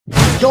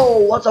Yo,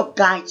 what's up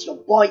guys, your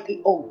boy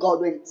EO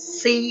Godwin,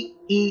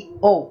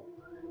 CEO.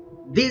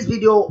 This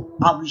video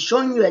I'll be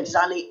showing you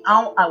exactly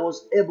how I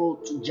was able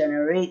to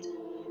generate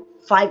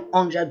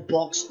 500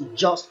 bucks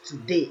just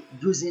today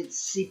using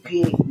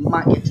CPA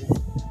marketing.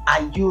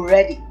 Are you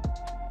ready?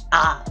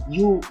 Are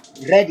you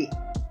ready?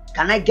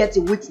 Can I get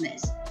a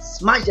witness?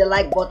 Smash the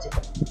like button,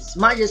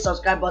 smash the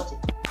subscribe button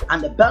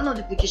and the bell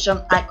notification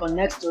icon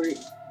next to it,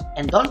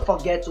 and don't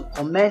forget to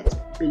comment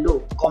below.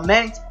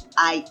 Comment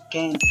I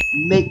can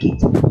make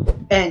it.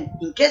 And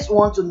in case you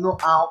want to know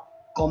how,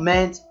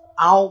 comment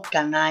how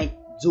can I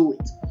do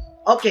it.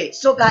 Okay,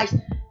 so guys,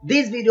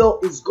 this video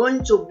is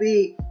going to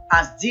be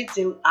as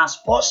detailed as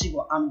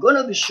possible. I'm going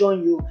to be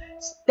showing you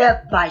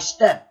step by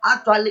step.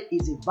 Actually,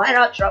 it's a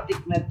viral traffic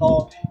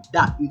method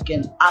that you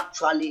can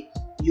actually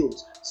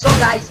use. So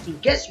guys, in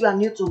case you are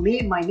new to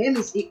me, my name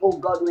is EO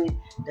Godwin,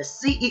 the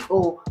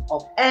CEO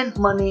of Earn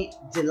Money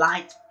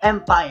Delight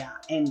Empire,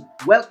 and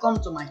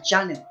welcome to my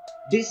channel.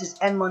 This is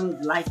Earn Money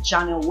Delight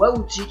channel, where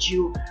we teach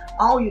you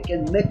how you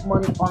can make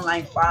money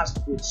online fast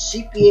with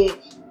CPA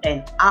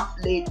and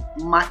affiliate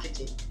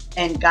marketing.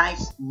 And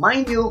guys,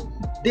 mind you,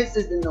 this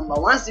is the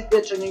 #1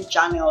 CPA training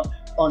channel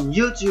on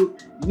YouTube.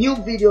 New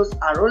videos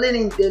are rolling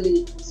in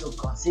daily, so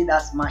consider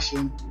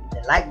smashing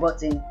the like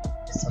button,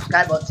 the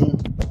subscribe button,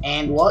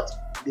 and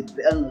the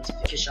bell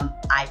notification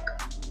icon.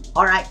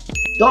 Alright,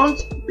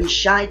 don't be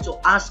shy to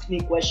ask me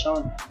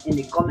questions in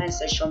the comment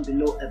section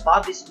below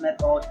about this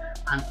method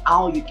and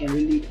how you can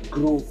really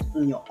grow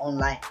in your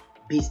online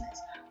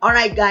business.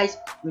 Alright guys,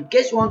 in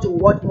case you want to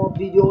watch more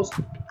videos,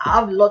 I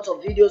have lots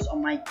of videos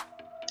on my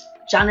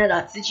channel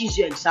that teaches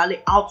you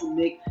exactly how to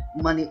make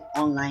money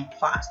online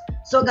fast.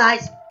 So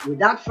guys,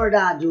 without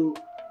further ado,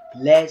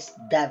 let's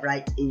dive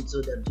right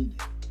into the video.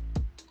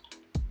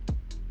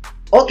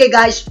 Okay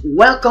guys,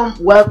 welcome.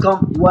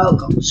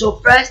 So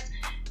first,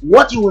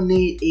 what you will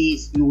need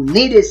is you will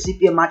need a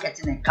CPA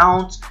marketing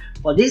account.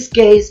 For this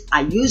case,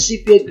 I use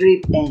CPA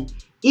grip, and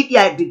if you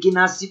are a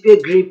beginner, CPA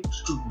grip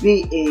should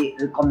be a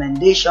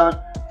recommendation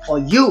for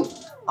you.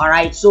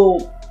 Alright,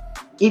 so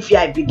if you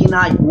are a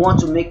beginner, you want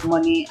to make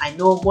money, I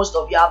know most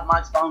of you have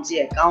max bounty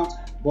account,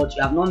 but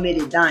you have not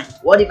made a dime.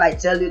 What if I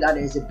tell you that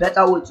there is a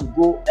better way to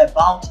go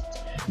about it?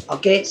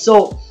 Okay,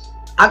 so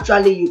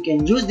actually you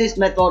can use this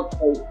method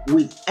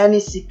with any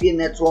CPA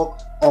network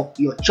of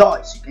your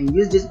choice. You can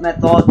use this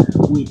method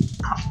with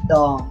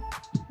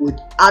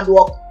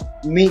AdWork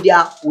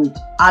Media, with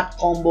Ad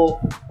Combo,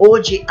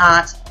 OG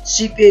Ads,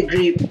 CPA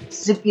Grip,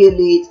 CPA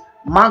Lead,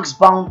 Max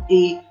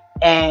Bounty,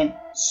 and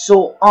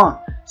so on.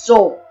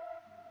 So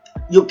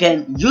you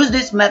can use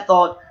this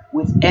method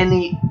with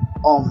any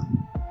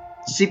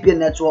CPA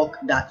network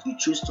that you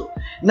choose to.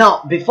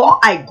 Now, before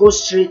I go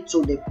straight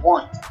to the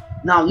point,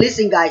 now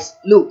listen guys,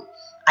 look,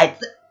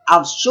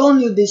 I've shown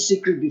you this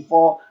secret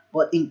before,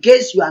 but in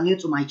case you are new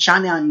to my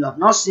channel and you have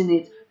not seen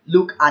it,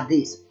 look at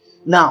this.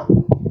 Now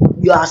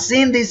you are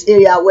seeing this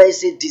area where it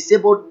says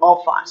disabled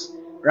offers,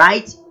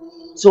 right?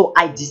 So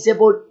I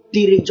disabled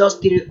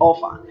just three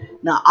offers.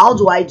 Now how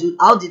did I do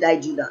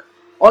that?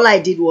 All I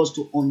did was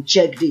to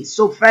uncheck this.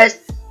 So first,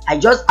 I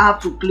just have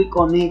to click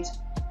on it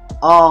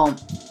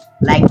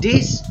like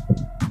this.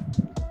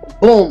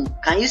 Boom.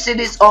 Can you see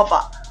this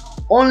offer?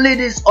 Only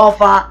this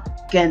offer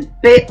can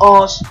pay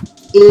us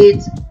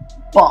 $8.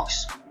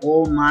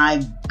 Oh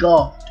my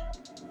god.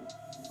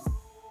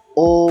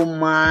 Oh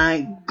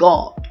my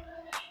god.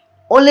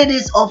 Only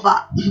this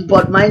offer.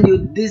 But mind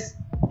you, this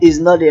is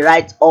not the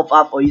right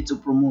offer for you to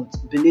promote.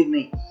 Believe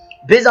me,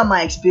 based on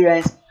my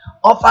experience,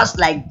 offers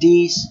like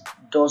this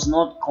does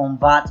not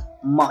convert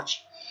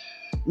much.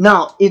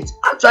 Now it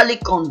actually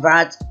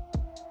convert,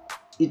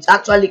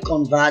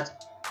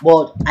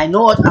 but I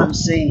know what I'm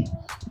saying.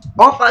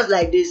 Offers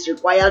like this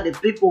require the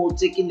people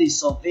taking the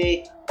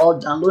survey or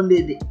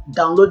downloading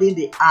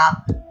the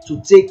app to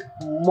take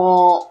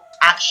more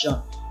action.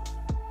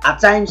 At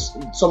times,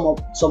 some of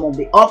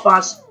the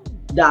offers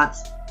that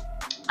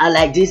are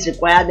like this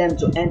require them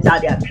to enter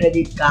their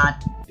credit card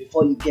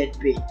before you get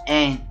paid.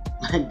 And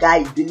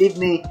guys, believe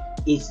me,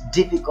 it's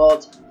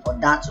difficult for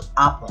that to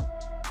happen,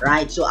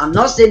 right? So I'm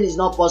not saying it's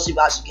not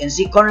possible. As you can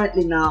see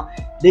currently now,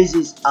 this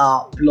is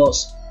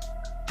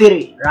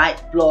 +3,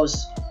 right?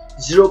 Plus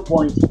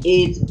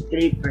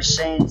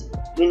 0.83%,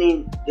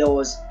 meaning there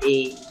was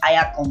a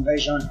higher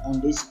conversion on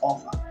this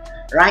offer,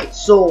 right?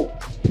 So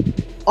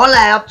all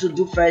I have to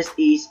do first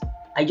is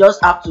I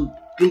just have to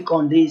click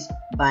on this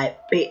by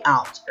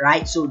payout,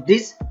 right? So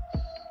this,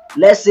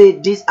 let's say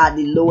these are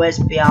the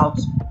lowest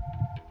payouts.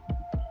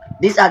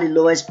 Let's do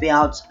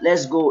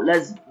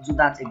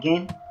that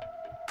again.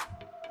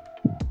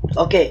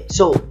 Okay,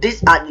 so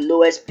these are the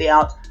lowest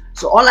payouts.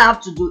 So all I have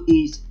to do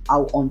is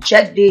I'll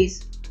uncheck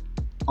this.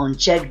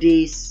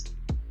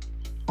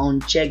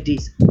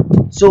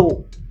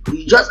 So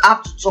you just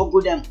have to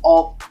toggle them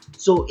off.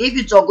 So if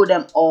you toggle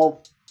them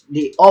off,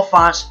 the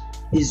offers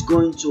is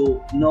going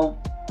to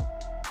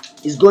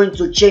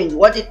change.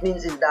 What it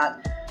means is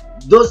that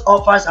those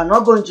offers are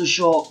not going to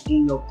show up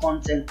in your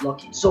content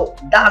blocking. So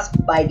that's,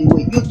 by the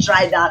way, you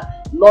try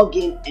that. log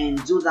in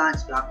and do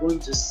that, you are going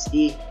to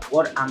see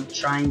what I'm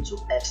trying to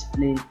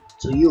explain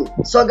to you.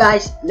 So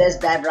guys, let's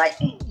dive right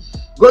in.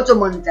 Go to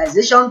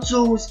monetization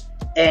tools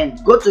and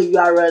go to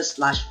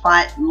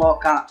URL/file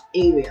locker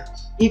area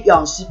if you're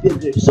on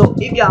CPA. So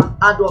if you're on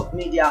AdWork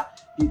Media,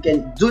 you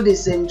can do the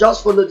same,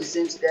 just follow the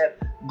same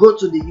step. Go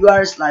to the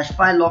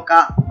URL/file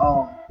locker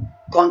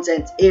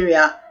content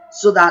area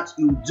so that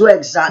you do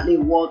exactly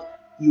what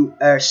you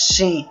are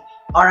seeing.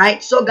 All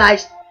right, so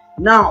guys,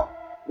 now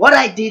what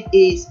I did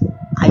is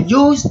I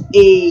used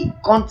a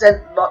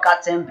content locker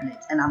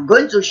template, and I'm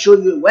going to show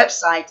you a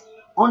website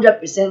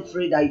 100%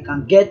 free that you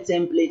can get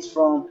templates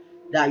from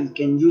that you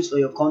can use for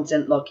your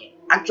content locking.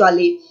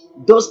 Actually,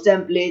 those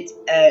templates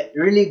are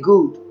really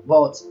good,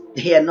 but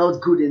they are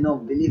not good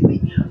enough. Believe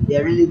me,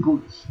 they're really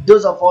good.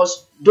 Those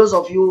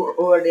of you who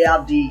already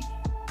have the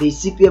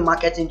CPA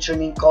marketing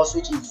training course,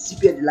 which is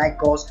CPA Delight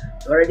course,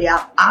 you already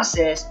have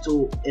access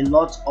to a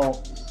lot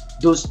of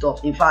those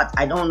stuff. In fact,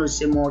 I don't want to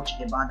say much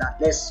about that.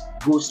 Let's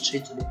go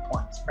straight to the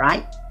point,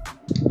 right?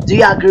 Do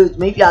you agree with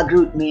me? If you agree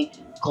with me,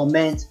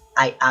 comment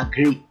I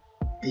agree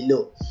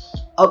below.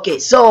 Okay,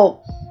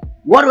 so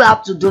what we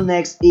have to do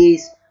next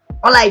is,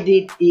 all I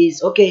did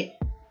is, okay,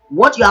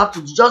 what you have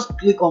to do, just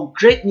click on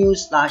create new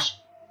slash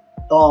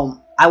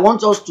I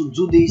want us to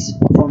do this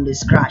from the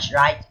scratch,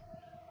 right?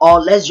 Or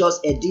let's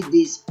just edit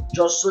this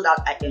just so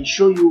that I can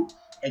show you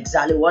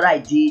exactly what I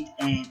did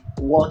and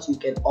what you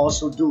can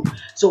also do.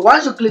 So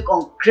once you click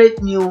on create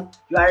new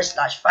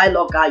URL/file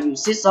locker, you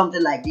see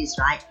something like this,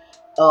 right?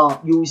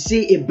 You will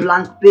see a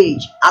blank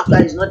page.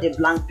 Actually, it's not a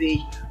blank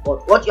page,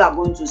 but what you are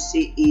going to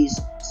see is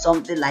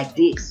something like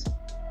this.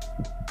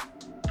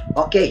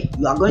 Okay,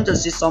 you are going to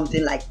see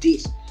something like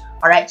this.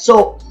 All right,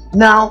 so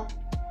now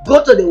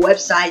go to the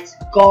website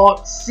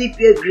called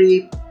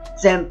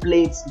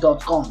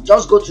cpagrip.templates.com.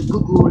 just go to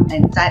Google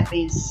and type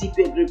in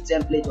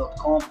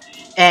cpagrip.template.com,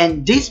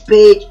 and this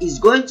page is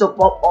going to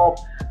pop up.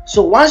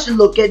 So once you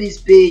locate this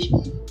page,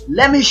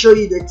 let me show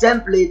you the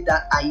template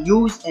that I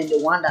use and the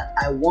one that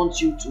I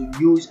want you to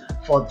use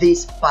for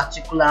this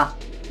particular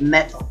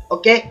method.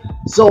 Okay,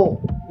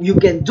 so you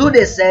can do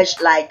the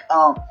search like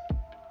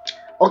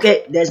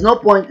okay, there's no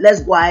point,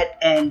 let's go ahead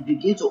and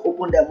begin to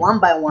open them one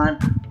by one.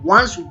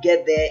 Once we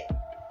get there,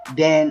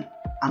 then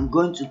I'm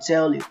going to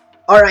tell you.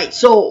 All right,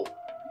 so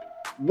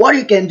what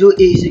you can do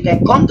is you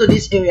can come to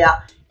this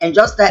area and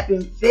just type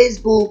in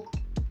Facebook.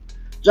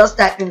 Just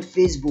type in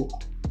Facebook,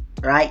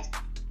 right?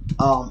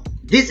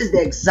 This is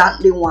the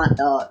exactly one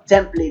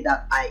template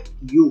that I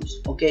use.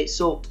 Okay,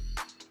 so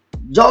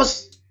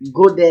just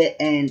go there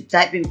and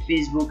type in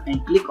Facebook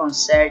and click on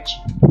search.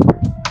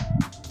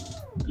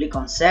 Click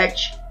on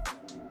search.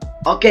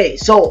 Okay,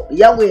 so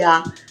here we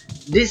are.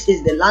 This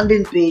is the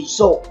landing page.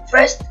 So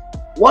first,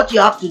 what you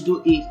have to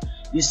do is,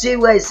 you see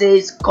where it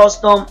says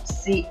custom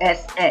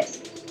CSS.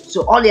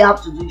 So all you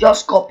have to do,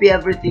 just copy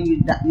everything.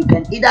 You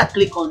can either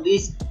click on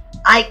this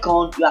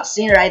icon you are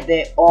seeing right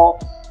there, or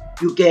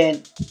you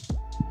can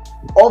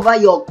over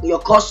your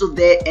cursor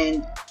there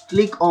and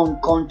click on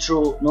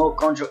Control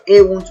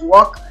A won't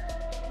work.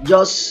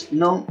 Just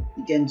you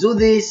can do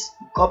this,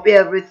 copy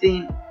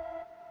everything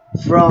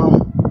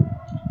from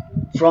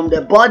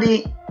the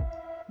body,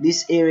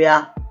 this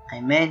area,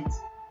 I meant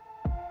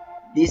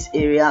this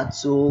area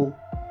to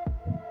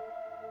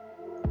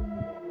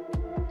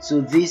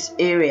this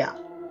area.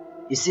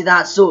 You see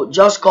that? So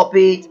just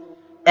copy it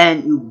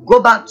and you go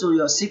back to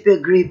your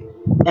CPA grip,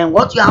 and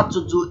what you have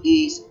to do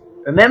is,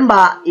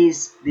 remember,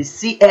 is the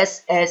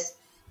CSS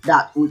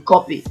that we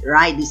copied,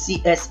 right? The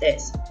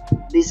CSS,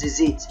 this is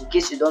it. In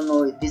case you don't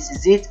know it, this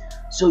is it.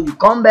 So you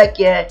come back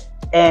here,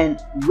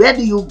 and where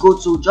do you go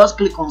to? Just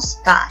click on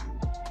style.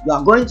 You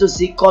are going to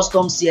see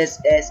custom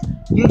CSS.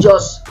 You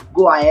just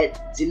go ahead,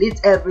 delete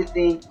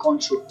everything,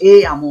 Control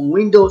A, I'm on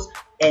Windows,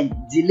 and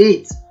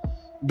delete.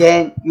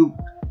 Then you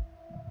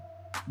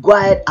go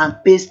ahead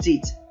and paste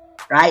it,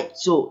 right?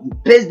 So you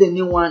paste the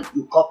new one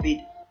you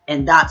copied,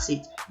 and that's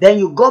it. Then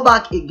you go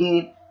back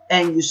again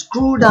and you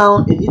scroll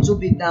down a little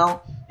bit down.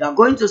 You are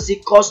going to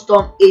see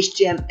custom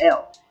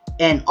HTML,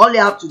 and all you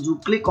have to do,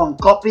 click on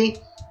copy,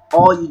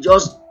 or you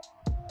just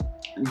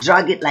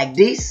drag it like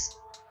this,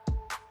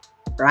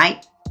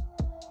 right?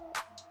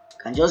 You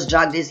can just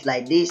drag this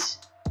like this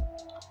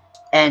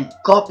and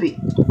copy,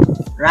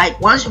 right?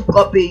 Once you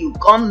copy, you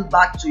come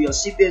back to your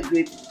CPA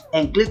grip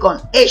and click on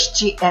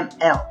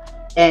HTML,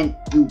 and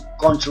you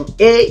Control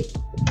A,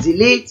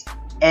 delete,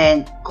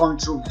 and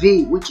Control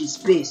V, which is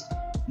paste.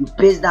 You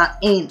paste that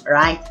in,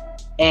 right?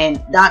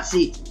 And that's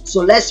it.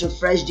 So let's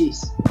refresh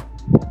this.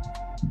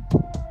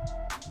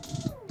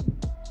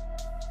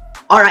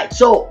 All right,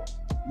 so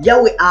here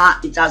we are.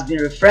 It has been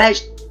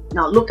refreshed.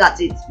 Now look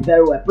at it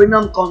very well.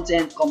 Premium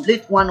content,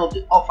 complete one of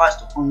the offers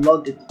to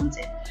unlock the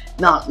content.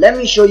 Now let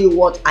me show you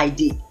what I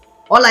did.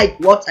 What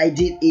I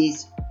did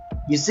is,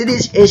 you see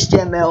this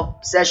HTML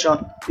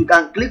section, you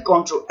can click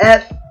Ctrl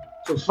F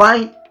to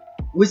find.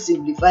 We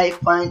simplify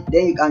find,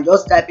 then you can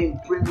just type in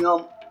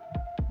premium,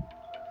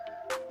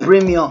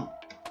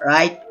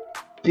 right?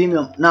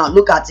 Premium. Now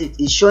look at it,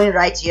 it's showing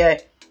right here,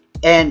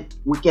 and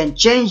we can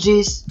change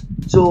this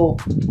So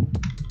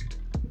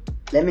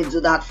let me do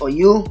that for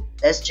you.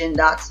 Let's change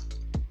that.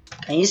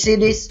 Can you see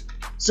this?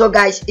 So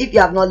guys, if you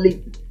have not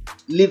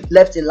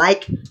left a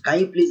like, can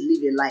you please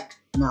leave a like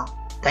now?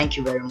 Thank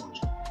you very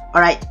much.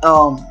 All right,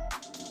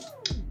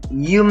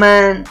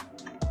 human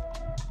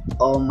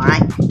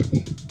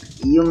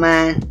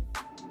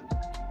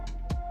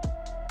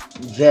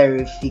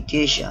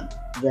verification.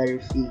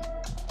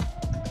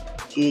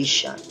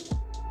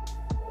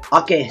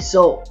 Okay,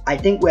 so I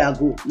think we are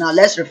good. Now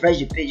let's refresh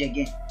the page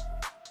again.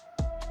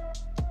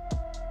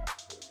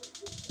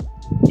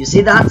 You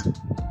see that?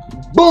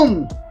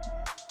 Boom!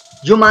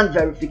 Human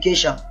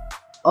verification.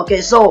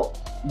 Okay, so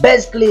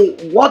basically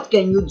what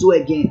can you do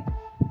again?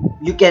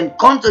 You can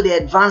come to the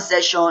advanced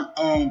session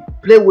and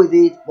play with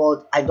it,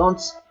 but I don't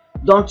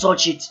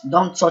touch it.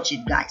 Don't touch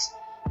it, guys.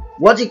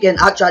 What you can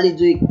actually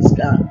do is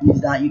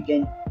that you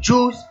can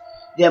choose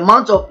the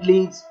amount of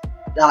leads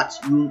that's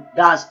the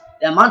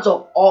amount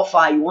of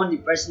offer you want the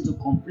person to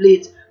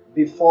complete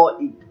before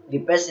the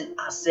person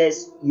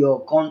access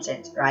your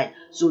content, right?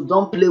 So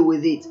don't play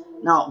with it.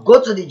 Now go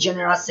to the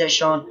general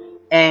session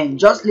and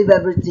just leave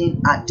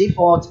everything at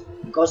default,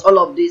 because all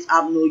of these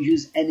have no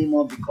use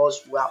anymore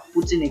because we are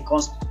putting a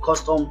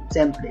custom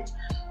template.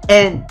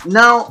 And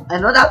now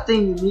another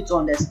thing you need to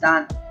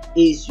understand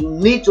is you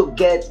need to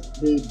get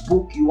the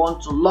book you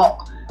want to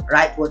lock,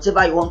 right?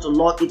 Whatever you want to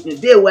lock, it may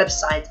be a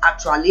website.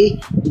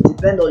 Actually, it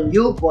depends on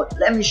you, but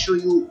let me show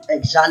you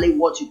exactly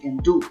what you can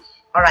do.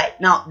 All right,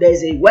 now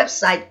there's a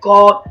website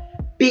called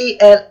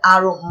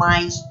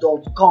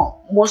plrminds.com.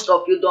 most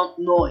of you don't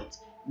know it,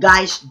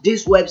 guys.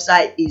 This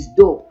website is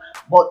dope,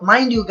 but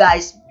mind you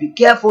guys, be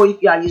careful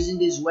if you are using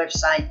this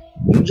website.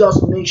 You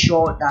just make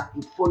sure that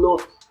you follow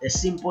the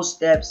simple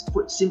steps,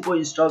 simple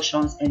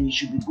instructions, and you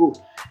should be good.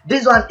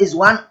 This one is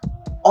one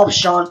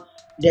option.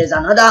 There's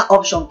another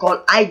option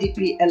called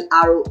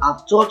IDPLRO.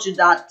 I've taught you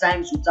that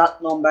times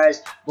without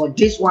numbers, but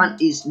this one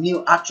is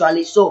new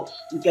actually. So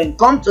you can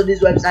come to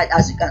this website.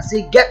 As you can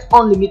see, get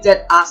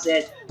unlimited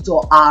access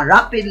to our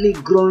rapidly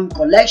growing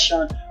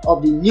collection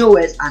of the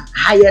newest and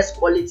highest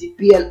quality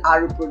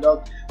PLRO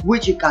product,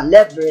 which you can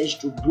leverage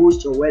to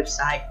boost your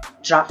website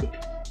traffic.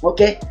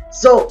 Okay,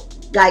 so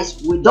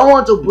guys, we don't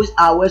want to boost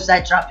our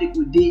website traffic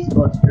with this,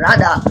 but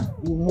rather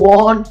we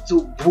want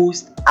to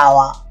boost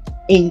our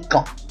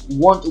income. We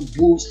want to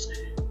boost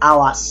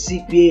our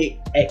CPA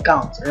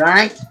account,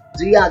 right?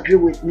 Do you agree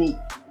with me?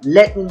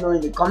 Let me know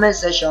in the comment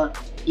section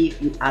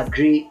if you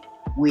agree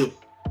with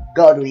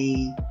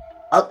Godwin.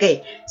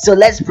 Okay, so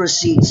let's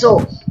proceed.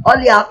 So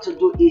all you have to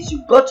do is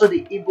you go to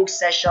the ebook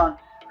session,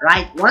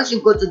 right? Once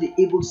you go to the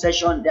ebook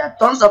session, there are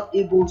tons of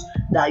ebooks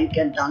that you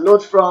can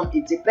download from.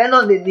 It depends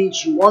on the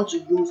niche you want to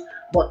use,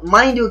 but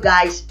mind you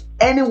guys,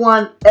 any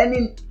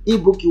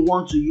ebook you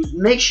want to use,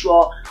 make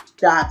sure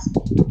that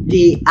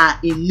they are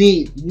in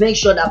need. Make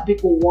sure that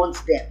people want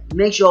them.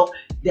 Make sure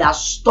they are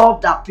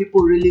stuff that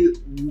people really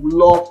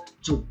love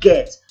to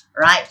get,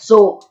 right?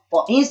 So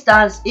for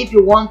instance, if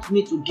you want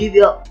me to give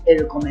you a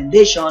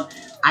recommendation,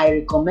 I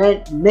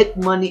recommend Make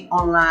Money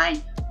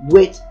Online,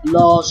 Weight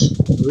Loss,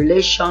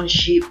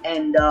 Relationship,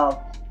 and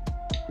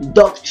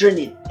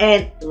Doctrining.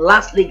 And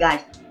lastly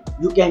guys,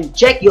 you can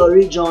check your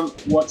region.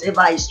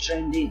 Whatever is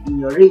trending in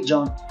your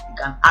region, you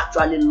can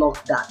actually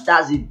lock that.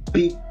 That's a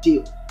big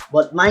deal.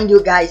 But mind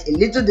you guys, a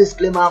little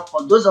disclaimer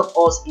for those of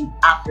us in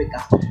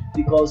Africa,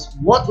 because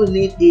what we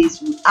need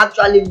is we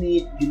actually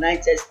need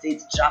United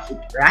States traffic,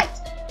 right?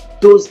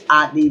 Those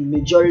are the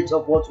majority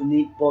of what we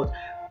need. But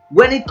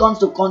when it comes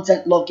to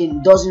content locking,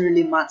 it doesn't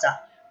really matter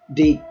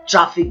the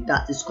traffic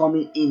that is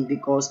coming in,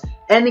 because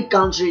any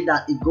country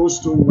that it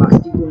goes to, we are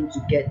still going to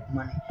get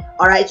money.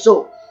 All right,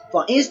 so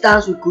for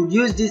instance, we could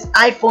use this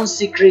iPhone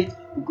secret,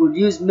 we could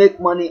use Make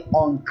Money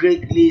on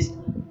Great List,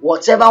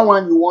 whatever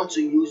one you want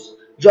to use.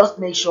 Just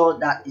make sure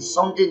that it's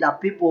something that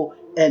people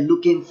are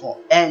looking for.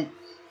 And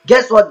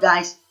guess what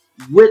guys,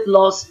 weight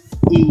loss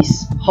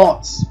is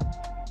hot.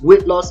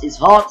 Weight loss is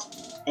hot,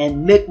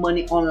 and Make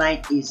Money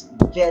Online is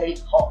very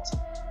hot,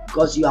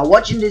 because you are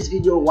watching this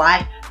video.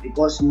 Why?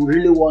 Because you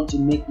really want to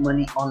make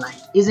money online,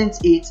 isn't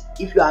it?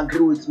 If you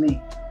agree with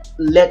me,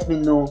 let me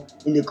know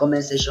in the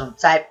comment section.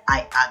 Type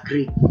I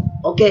agree.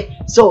 Okay,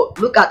 so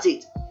look at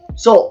it.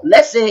 So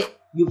let's say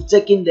you've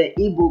taken the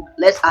ebook.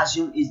 Let's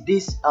assume is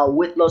this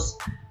weight loss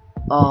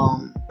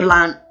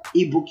plan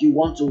ebook you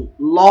want to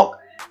lock.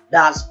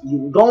 That's,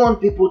 you don't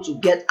want people to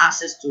get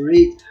access to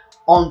it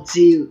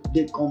until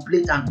they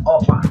complete an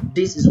offer.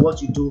 This is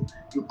what you do.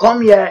 You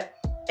come here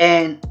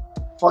and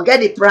forget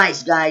the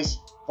price guys,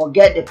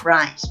 forget the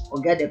price,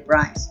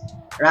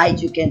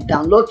 right? You can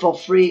download for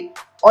free.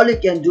 All you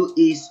can do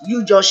is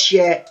you just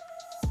share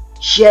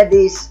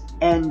this,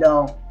 and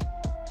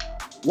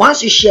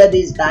once you share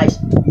this guys,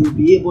 you'll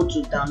be able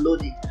to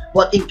download it.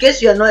 But in case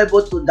you're not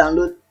able to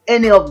download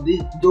any of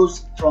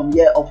those from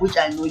here, of which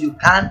I know you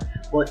can,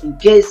 but in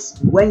case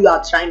when you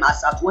are trying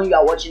when you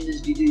are watching this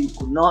video you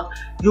could not,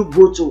 you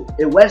go to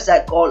a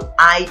website called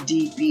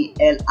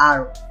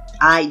IDPLR,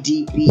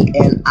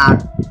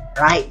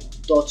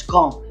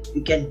 right.com.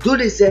 You can do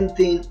the same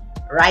thing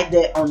right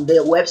there on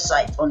their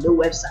website.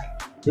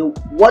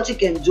 what you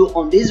can do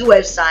on this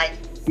website,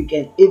 you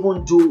can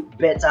even do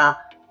better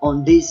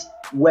on this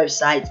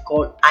website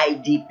called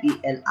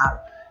IDPLR.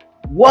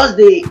 What's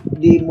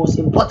the most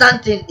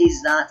important thing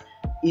is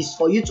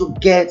for you to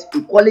get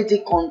a quality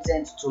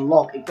content to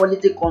log, a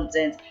quality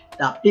content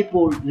that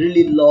people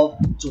really love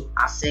to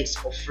access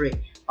for free.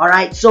 All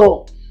right,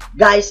 so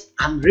guys,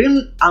 I'm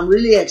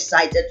really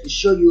excited to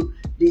show you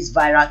this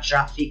viral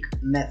traffic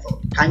method.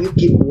 Can you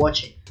keep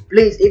watching?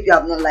 Please, if you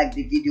have not liked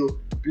the video,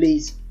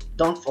 please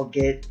don't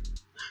forget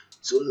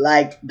to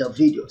like the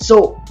video.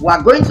 So we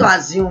are going to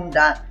assume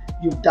that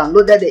you've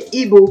downloaded the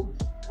ebook,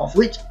 of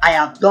which I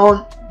have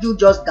done. You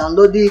just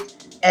download it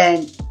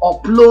and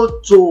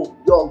upload to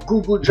your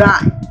Google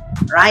Drive,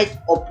 right?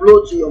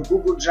 Upload to your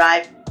Google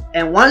Drive,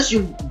 and once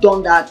you've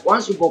done that,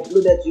 once you've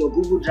uploaded to your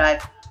Google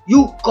Drive,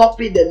 you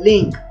copy the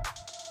link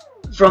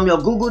from your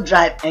Google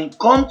Drive and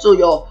come to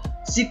your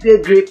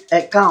CPA Grip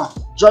account,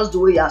 just the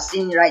way you are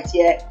seeing right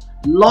here,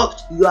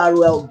 locked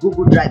URL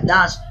Google Drive.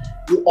 That's,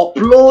 you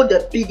upload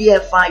the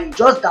PDF file you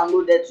just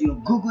downloaded to your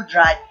Google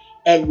Drive,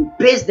 and you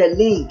paste the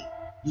link,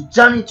 you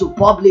turn it to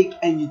public,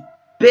 and you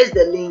paste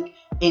the link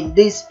in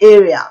this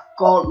area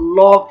called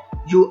locked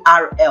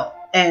URL.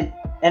 And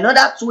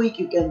another tweak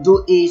you can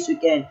do is you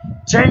can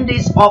turn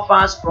these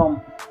offers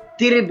from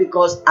 3,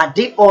 because at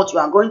default you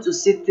are going to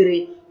see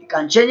 3. You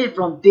can change it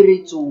from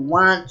 3 to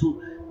 1,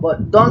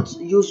 but don't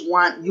use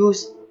 1,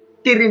 use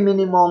 3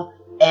 minimum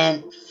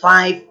and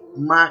 5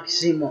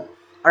 maximum.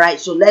 All right,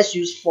 so let's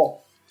use 4.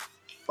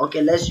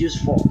 Okay, let's use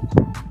 4.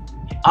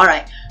 All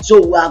right,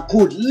 so we are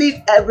good.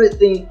 Leave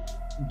everything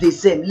the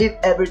same, leave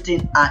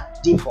everything at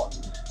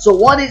default. So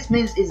what this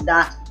means is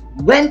that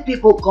when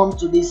people come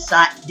to this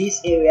site, this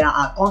area,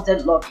 our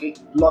content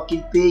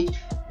locking page,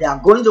 they are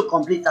going to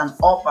complete an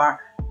offer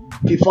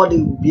before they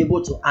will be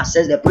able to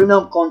access the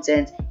premium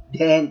content.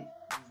 Then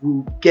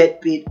we'll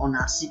get paid on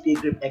our CPA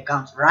Grip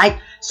account, right?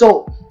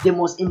 So the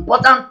most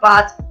important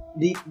part,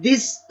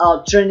 this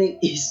training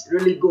is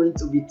really going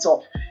to be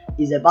tough.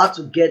 It's about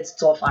to get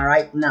tougher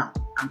right now,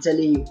 I'm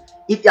telling you.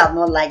 If you have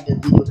not liked the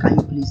video, can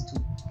you please do?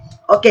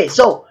 Okay,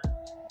 so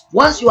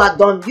once you are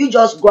done, you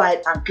just go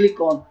ahead and click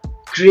on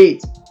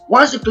create.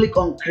 Once you click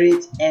on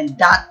create, and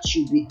that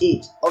should be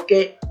it.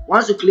 Okay,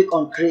 once you click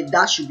on create,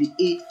 that should be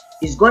it.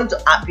 It's going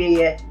to appear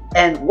here,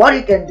 and what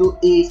you can do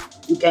is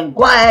you can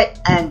go ahead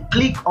and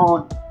click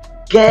on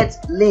get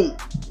link,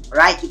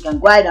 right? You can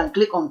go ahead and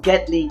click on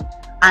get link,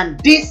 and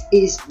this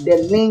is the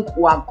link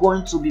we are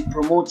going to be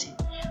promoting,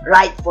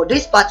 right? For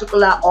this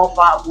particular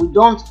offer, we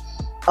don't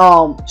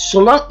so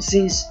long,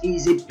 since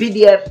it's a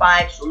PDF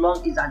file, so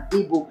long it's an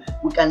ebook,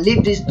 we can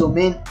leave this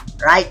domain,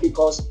 right?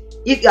 Because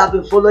if you have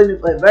been following me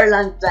for a very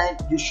long time,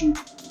 you should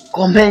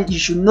comment, you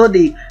should know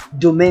the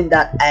domain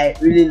that I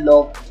really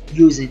love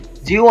using.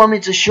 Do you want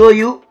me to show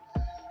you?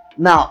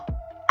 Now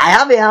I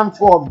have a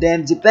handful of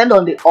them, depend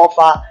on the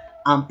offer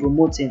I'm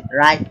promoting,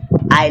 right?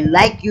 I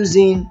like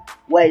using,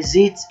 where is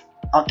it?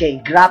 Okay,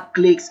 grab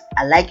clicks.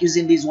 I like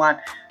using this one.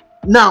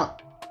 Now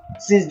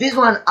since this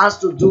one has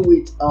to do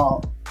with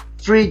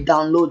free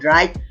download,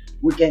 right,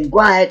 we can go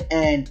ahead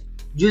and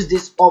use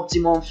this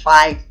optimum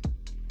file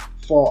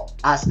for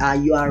as our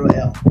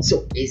URL.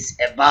 So it's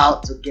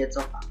about to get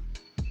up.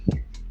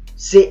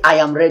 Say I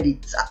am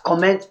ready.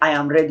 Comment I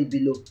am ready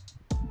below.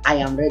 I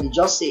am ready.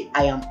 Just say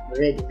I am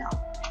ready now.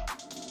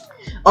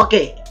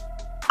 Okay,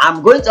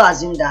 I'm going to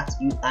assume that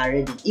you are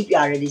ready. If you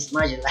are ready,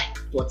 smash the like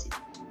button,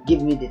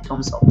 give me the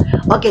thumbs up.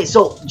 Okay,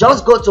 so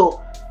just go to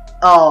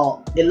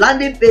the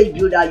landing page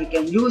builder. You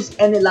can use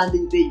any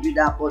landing page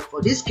builder, but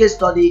for this case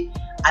study,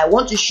 I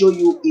want to show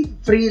you a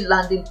free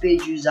landing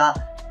page builder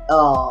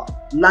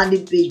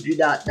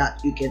that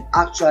you can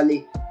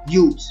actually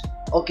use.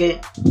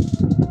 Okay,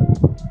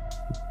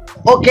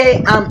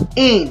 I'm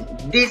in.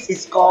 This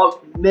is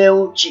called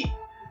MailChimp.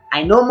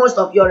 I know most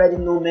of you already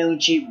know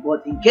MailChimp,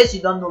 but in case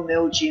you don't know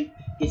MailChimp,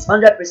 it's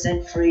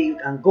 100% free. You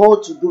can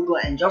go to Google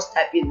and just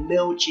type in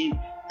MailChimp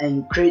and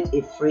you create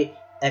a free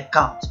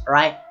account,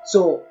 right?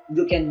 So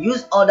you can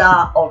use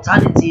other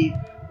alternative,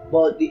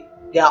 but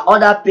there are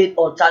other paid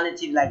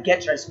alternative like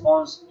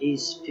GetResponse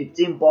is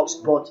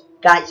 $15, but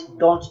guys,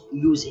 don't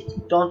use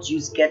it. Don't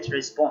use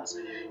GetResponse.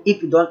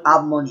 If you don't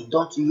have money,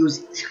 don't use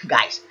it,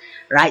 guys,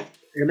 right?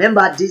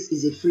 Remember, this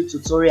is a free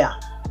tutorial.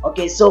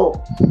 Okay, so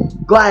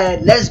go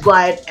ahead, let's go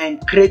ahead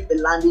and create a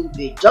landing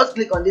page. Just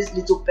click on this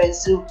little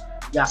pencil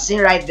you are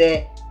seeing right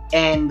there,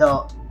 and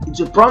it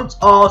will prompt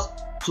us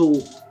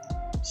to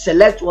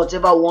select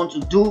whatever we want to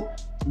do.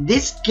 In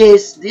this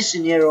case, this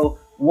scenario,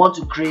 we want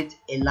to create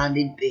a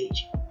landing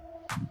page.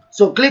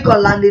 So click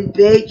on landing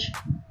page.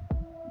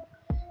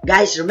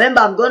 Guys, remember,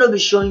 I'm going to be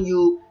showing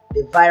you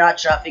the viral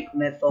traffic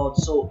method,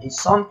 so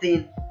it's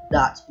something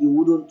that you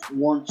wouldn't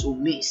want to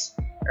miss,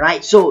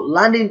 right? So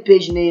landing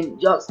page name,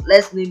 just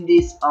let's name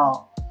this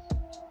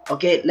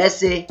okay, let's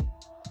say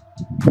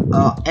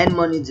End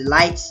Money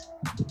Delights,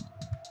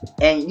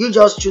 and you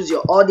just choose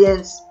your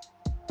audience.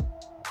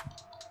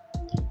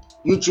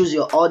 You choose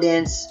your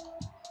audience.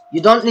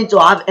 You don't need to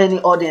have any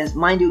audience,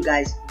 mind you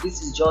guys.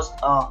 This is just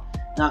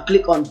now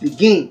click on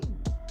begin,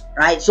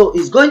 right? So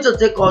it's going to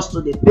take us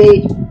to the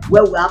page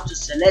where we have to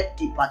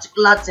select a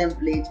particular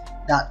template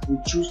that we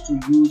choose to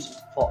use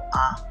for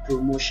our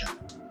promotion.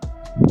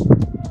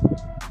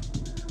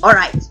 All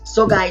right,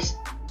 so guys,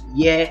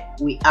 here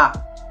we are.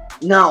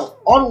 Now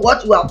all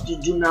what we have to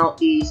do now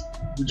is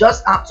we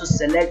just have to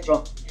select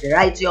from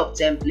variety of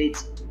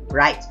templates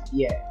right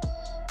here.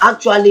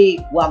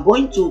 Actually, we are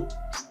going to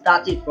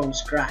start it from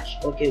scratch.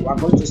 Okay, we are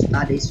going to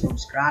start this from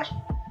scratch.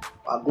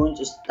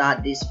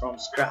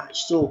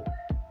 So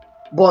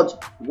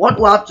but what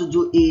we have to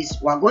do is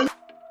we are going to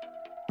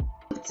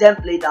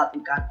template that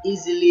we can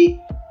easily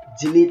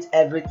delete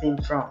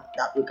everything from,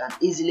 that we can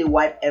easily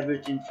wipe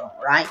everything from,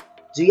 right?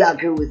 Do you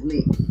agree with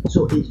me?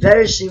 So it's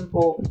very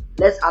simple.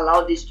 Let's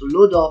allow this to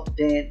load up,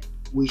 then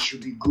we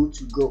should be good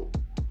to go.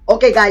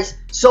 Okay guys,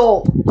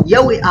 so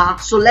here we are.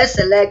 So let's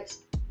select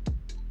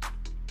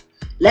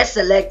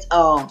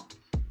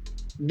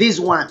this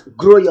one,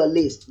 grow your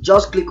list.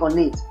 Just click on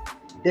it.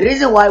 The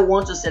reason why I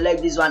want to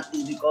select this one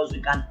is because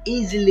we can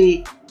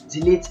easily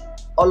delete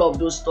all of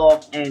those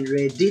stuff and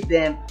re-edit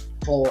them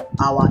for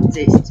our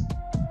taste,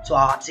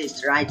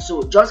 right?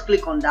 So just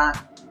click on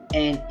that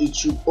and it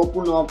should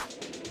open up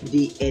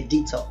the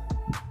editor.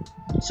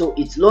 So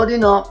it's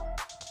loading up.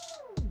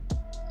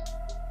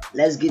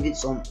 Let's give it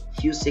some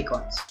few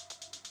seconds.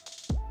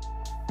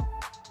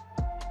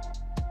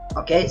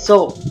 Okay,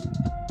 so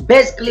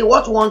basically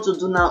what we want to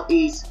do now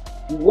is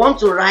we want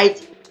to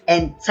write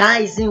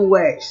enticing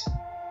words.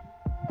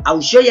 I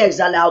will show you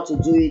exactly how to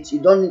do it. You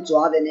don't need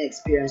to have any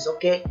experience.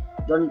 Okay,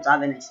 you don't need to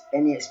have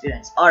any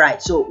experience. All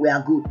right, so we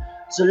are good.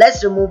 So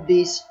let's remove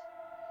this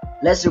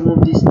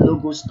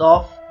logo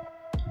stuff,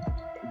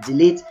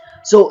 delete.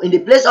 So in the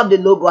place of the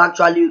logo,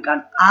 actually you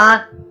can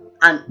add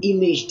an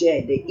image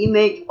there, the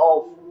image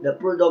of the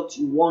product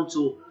you want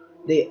to,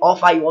 the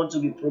offer you want to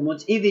be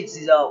promoted. If it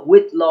is a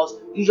weight loss,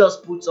 you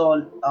just put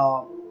on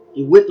a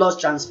weight loss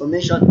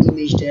transformation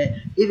image there.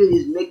 If it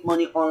is make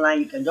money online,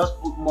 you can just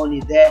put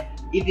money there.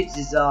 If it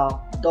is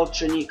dog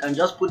training, you can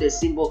just put a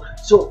symbol.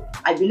 So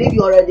I believe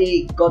you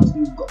already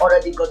gotten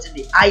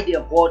the idea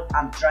of what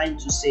I'm trying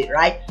to say,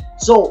 right?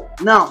 So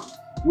now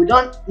we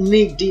don't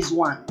need this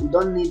one.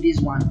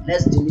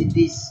 Let's delete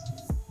this.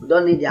 We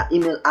don't need their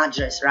email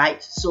address,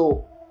 right?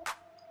 So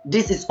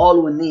this is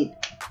all we need.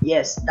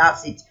 Yes,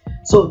 that's it.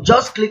 So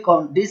just click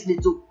on this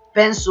little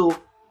pencil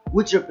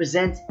which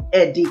represents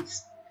edit,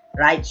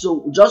 right?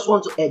 So we just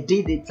want to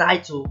edit the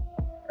title,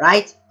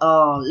 right?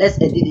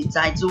 Let's edit the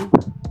title,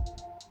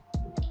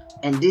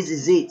 and this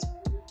is it,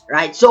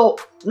 right? So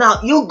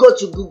now you go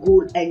to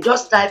Google and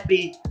just type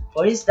in,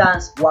 for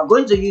instance, we are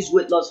going to use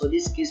weight loss for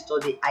this case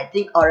study. I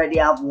think I already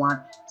have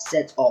one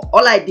set up.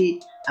 All I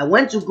did, I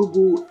went to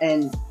Google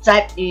and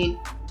typed in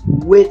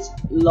weight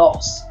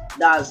loss.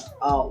 That's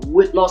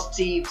weight loss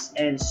tips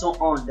and so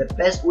on, the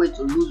best way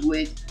to lose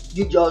weight.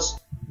 You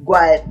just go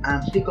ahead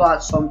and figure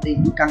out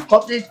something. You can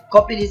copy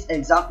this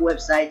exact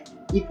website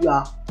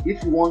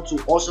if you want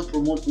to also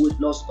promote weight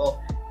loss stuff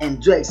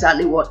and do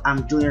exactly what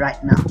I'm doing right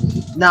now.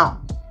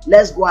 Now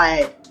let's go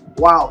ahead.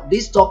 Wow,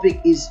 this topic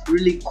is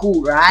really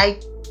cool,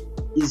 right?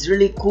 It's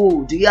really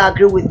cool. Do you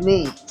agree with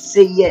me?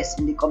 Say yes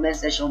in the comment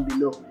section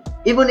below.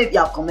 Even if you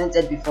have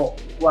commented before,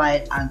 go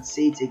ahead and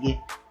say it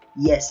again.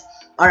 Yes.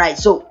 All right,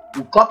 so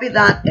we'll copy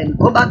that and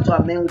go back to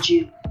our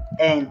MailChimp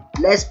and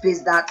let's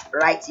paste that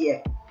right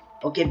here.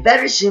 Okay,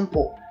 very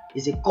simple.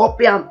 It's a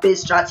copy and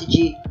paste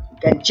strategy. You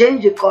can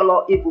change the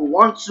color if you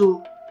want to.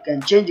 You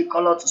can change the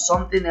color to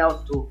something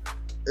else, to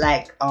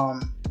like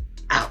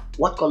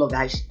what color,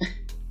 guys?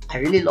 I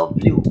really love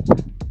blue.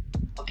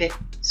 Okay,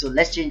 so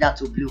let's change that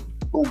to blue.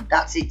 Boom,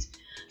 that's it.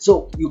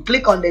 So you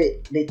click on the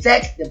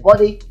text, the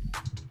body,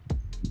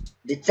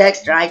 the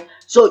text, right?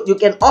 So you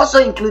can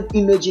also include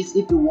images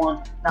if you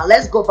want. Now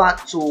let's go ahead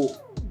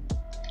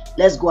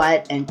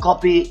and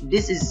copy.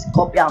 This is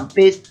copy and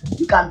paste.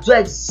 You can do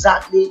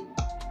exactly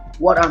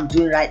what I'm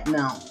doing right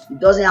now. It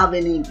doesn't have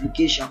any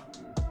implication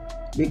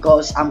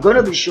because I'm going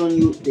to be showing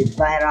you the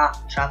viral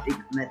traffic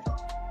method.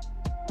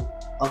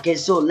 Okay,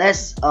 so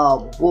let's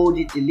bold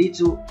it a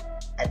little.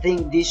 I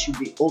think this should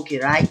be okay,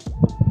 right?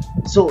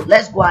 So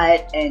let's go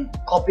ahead and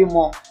copy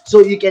more. So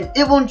you can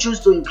even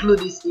choose to include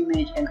this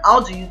image. And how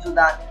do you do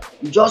that?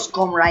 You just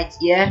come right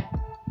here.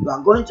 You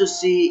are going to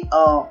see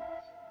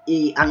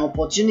an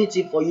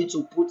opportunity for you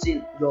to put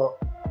in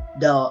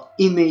the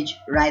image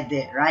right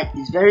there, right?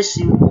 It's very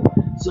simple.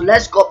 So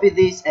let's copy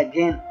this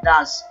again.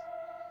 That's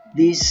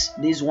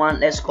this one.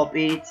 Let's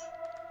copy it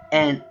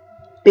and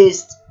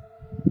paste.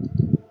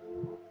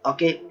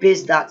 Okay,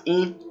 paste that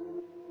in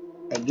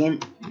again,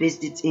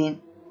 paste it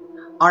in.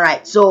 All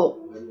right, so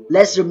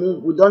let's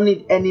remove. We don't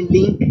need any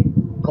link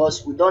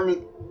because we don't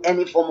need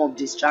any form of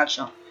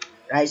distraction,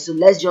 right? So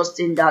let's just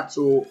change that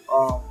to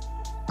our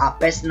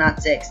personal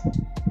text.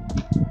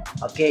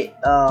 Okay,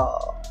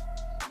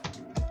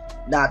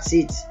 that's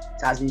it.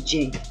 It has been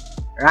changed,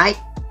 right?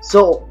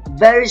 So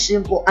very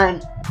simple.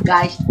 And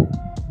guys,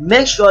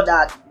 make sure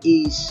that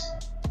is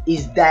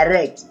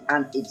direct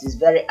and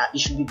it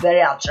should be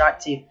very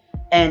attractive,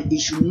 and it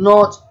should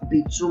not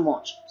be too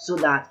much, so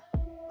that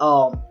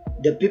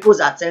the people's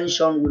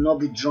attention will not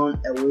be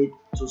drawn away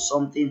to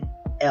something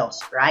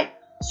else, right?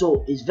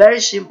 So it's very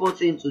simple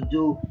thing to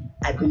do.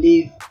 I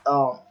believe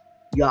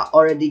you are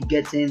already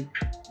getting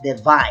the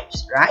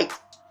vibes, right?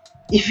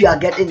 If you are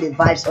getting the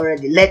vibes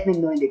already, let me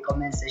know in the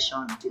comment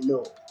section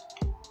below.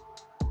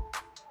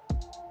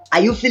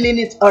 Are you feeling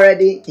it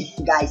already,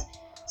 guys?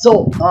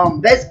 So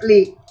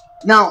basically,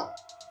 now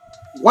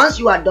once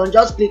you are done,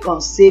 just click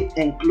on save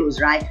and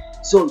close, right?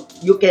 So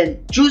you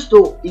can choose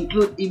to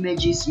include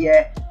images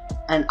here.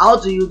 And how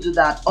do you do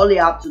that? All you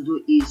have to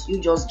do is you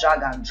just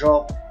drag and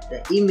drop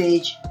the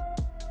image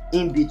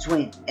in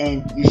between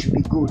and you should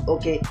be good.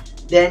 Okay,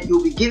 then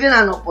you'll be given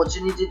an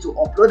opportunity to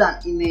upload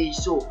an image.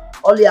 So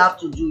all you have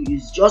to do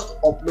is just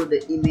upload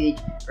the image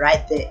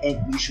right there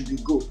and you should be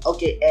good.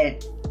 Okay,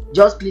 and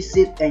just please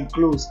save and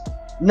close.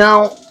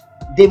 Now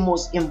the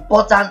most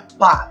important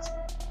part,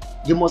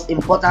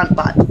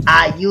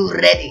 are you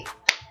ready,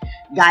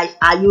 guys?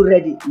 Are you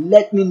ready?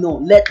 Let me know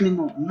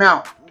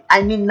now.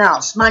 Now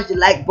smash the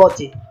like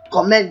button,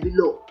 comment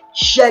below,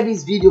 share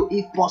this video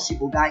if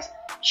possible, guys.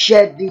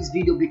 Share this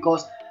video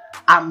because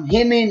I'm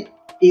aiming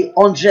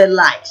 100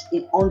 likes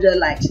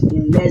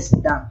in less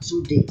than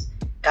 2 days.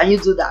 Can you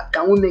do that?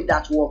 Can we make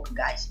that work,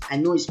 guys? I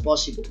know it's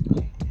possible.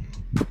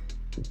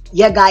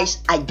 Yeah,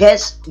 guys, I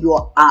guess you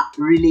are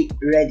really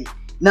ready.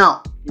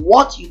 Now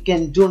what you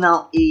can do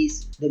now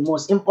is the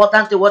most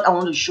important thing. What I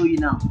want to show you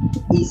now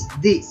is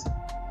this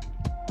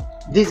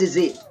is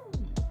it.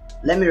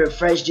 Let me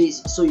refresh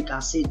this so you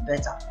can see it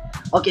better.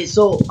 Okay,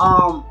 so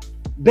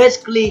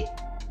basically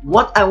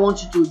what I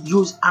want you to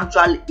use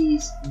actually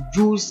is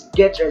use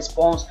get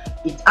response.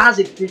 It has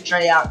a feature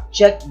here.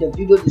 Check the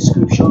video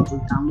description to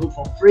download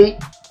for free,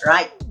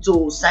 right?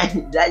 To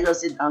sign that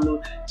just say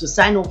download to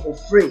sign up for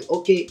free.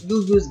 Okay,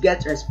 you use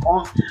get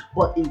response,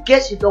 but in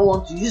case you don't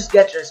want to use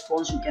get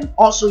response, you can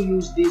also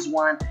use this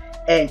one,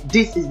 and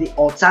this is the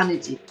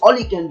alternative. All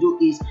you can do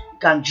is you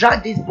can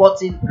drag this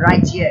button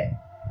right here.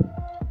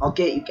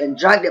 Okay, you can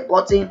drag the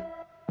button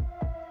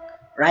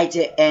right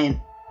here and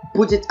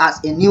put it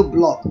as a new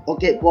block.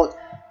 Okay, but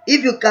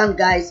if you can,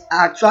 guys,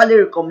 I actually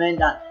recommend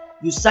that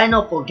you sign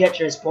up for get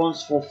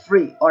response for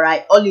free. All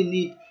right, all you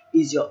need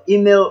is your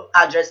email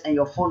address and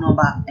your phone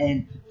number,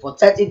 and for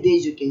 30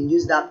 days you can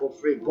use that for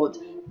free. But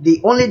the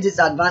only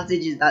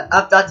disadvantage is that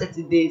after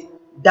 30 days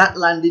that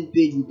landing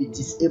page will be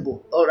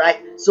disabled. All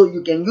right, so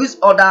you can use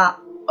other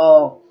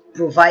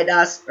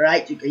providers,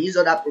 right? You can use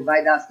other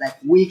providers like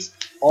Wix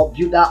or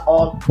Builder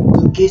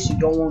in case you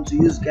don't want to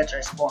use get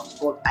response,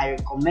 but I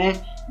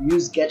recommend you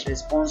use get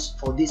response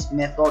for this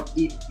method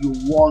if you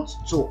want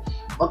to.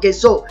 Okay,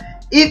 so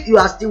if you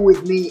are still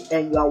with me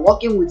and you are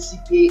working with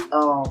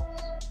CPA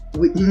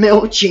with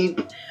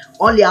MailChimp,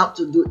 all you have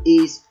to do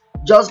is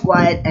just go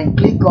ahead and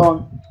click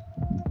on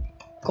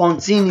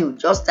continue.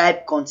 Just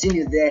type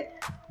continue there,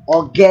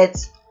 or get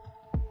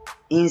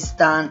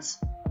instant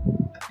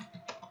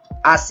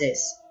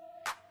access,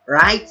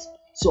 right?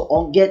 So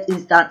on get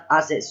instant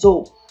access,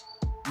 so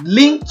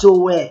link to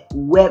where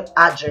web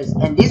address,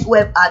 and this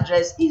web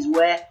address is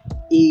where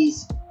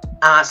is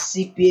our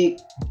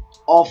CPA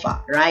offer,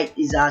 right?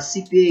 Is our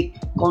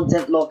CPA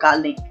content locker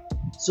link.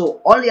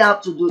 So all you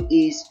have to do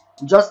is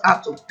just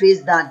have to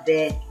paste that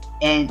there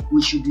and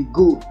we should be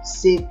good.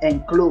 Save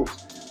and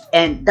close,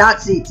 and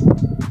that's it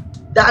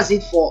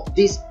for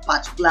this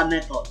particular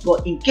method.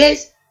 But in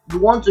case you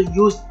want to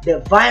use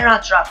the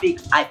viral traffic,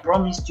 I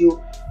promised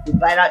you the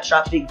viral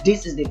traffic.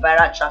 This is the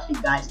viral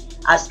traffic, guys.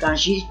 As you can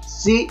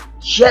see,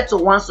 share to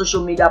one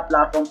social media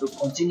platform to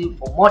continue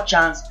for more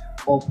chance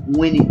of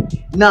winning.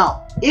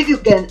 Now if you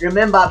can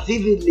remember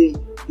vividly,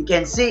 you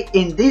can see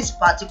in this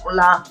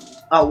particular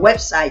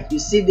website, you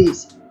see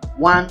this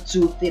 1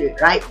 2 3,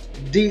 right?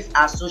 These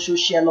are social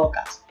share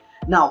lockers.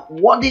 Now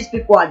what these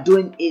people are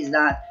doing is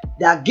that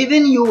they are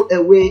giving you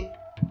away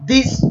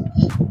this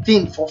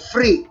thing for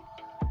free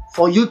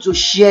for you to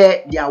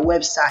share their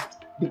website,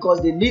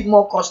 because they need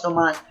more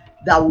customers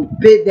that will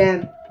pay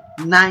them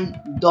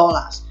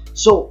 $9.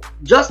 So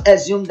just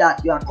assume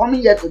that you are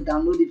coming here to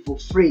download it for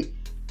free.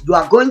 You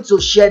are going to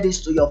share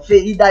this to your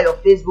either your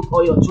Facebook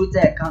or your Twitter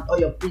account or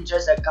your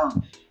Pinterest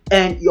account,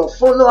 and your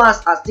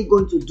followers are still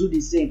going to do the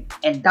same.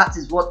 And that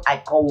is what I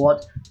call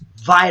what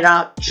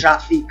viral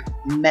traffic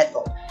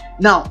method.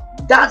 Now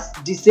that's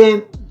the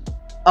same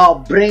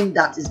brain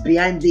that is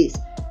behind this.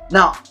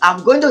 Now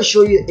I'm going to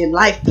show you a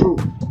live proof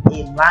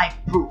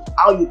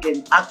how you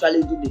can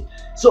actually do this.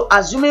 So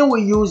assuming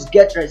we use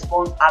get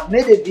response, I've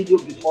made a video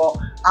before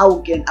how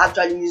we can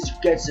actually use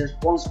get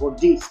response for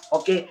this.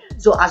 Okay,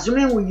 so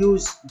assuming we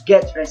use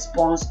get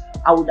response,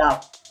 I would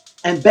have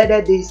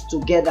embedded this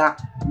together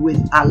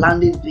with a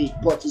landing page,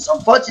 but it's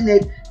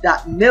unfortunate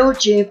that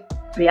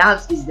MailChimp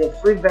perhaps is the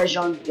free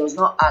version, does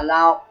not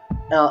allow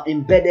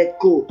embedded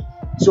code.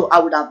 So I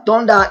would have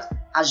done that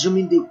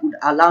assuming they could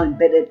allow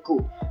embedded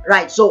code,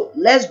 right? So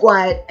let's go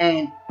ahead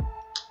and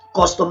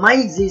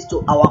customize this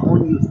to our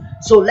own use.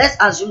 So let's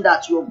assume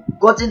that you've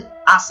gotten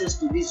access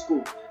to this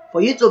code.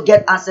 For you to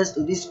get access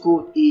to this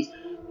code is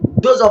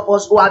those of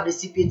us who have the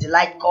CPA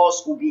Delight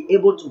course will be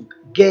able to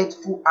get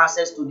full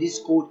access to this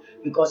code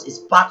because it's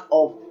part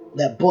of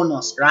the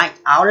bonus, right?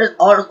 I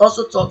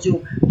also taught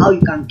you how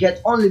you can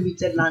get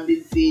unlimited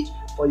landing page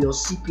for your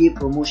CPA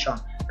promotion,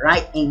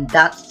 right, in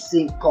that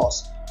same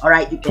course. All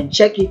right, you can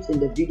check it in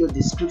the video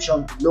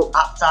description below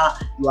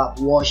after you have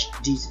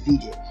watched this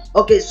video.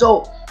 Okay,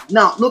 so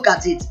now look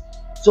at it.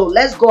 So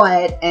let's go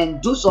ahead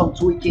and do some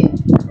tweaking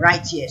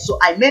right here. So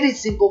I made it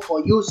simple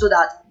for you so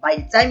that by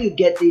the time you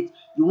get it,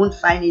 you won't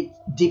find it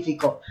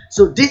difficult.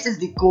 So this is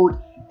the code,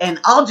 and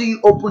how do you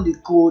open the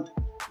code?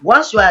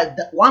 Once you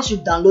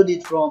download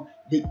it from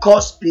the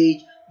course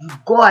page, you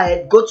go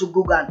ahead, go to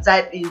Google and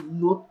type in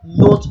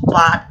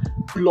Notepad++.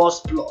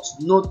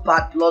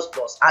 Notepad++.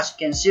 As you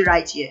can see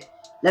right here,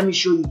 let me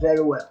show you very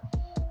well.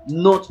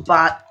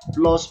 Notepad++.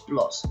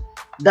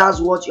 That's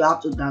what you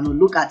have to download.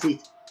 Look at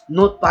it.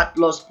 Notepad++,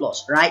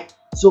 right?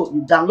 So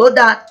you download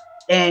that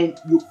and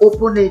you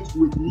open it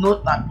with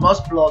Notepad++,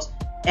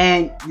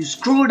 and you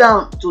scroll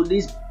down to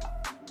this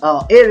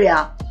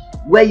area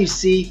where you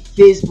see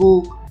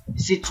Facebook, you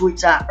see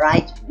Twitter,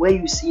 right? Where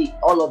you see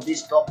all of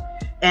this stuff.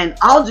 And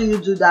how do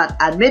you do that?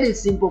 I made it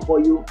simple for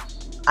you.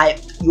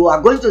 You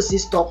are going to see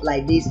stuff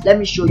like this. Let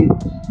me show you.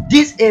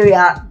 This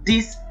area,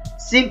 this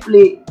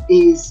simply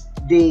is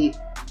the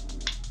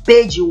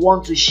page you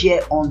want to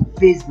share on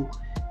Facebook.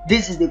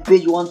 This is the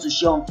page you want to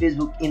share on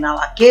Facebook. In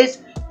our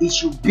case, it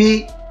should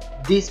be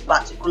this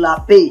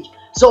particular page.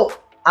 So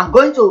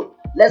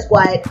let's go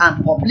ahead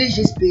and publish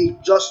this page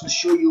just to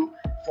show you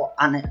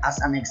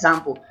as an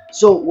example.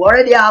 So we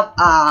already have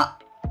our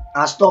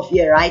stuff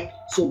here, right?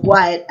 So go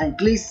ahead and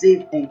click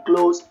save and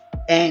close,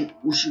 and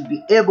we should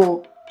be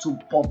able to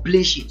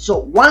publish it. So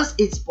once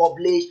it's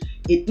published,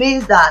 it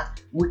means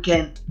that we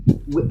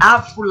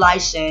have full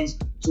license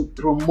to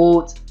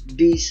promote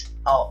this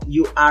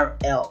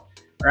URL,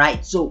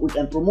 right? So we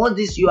can promote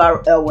this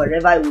URL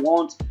wherever we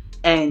want.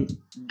 And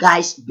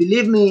guys,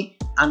 believe me,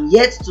 I'm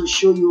yet to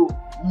show you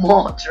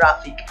more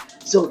traffic.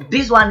 So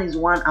this one is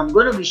one. I'm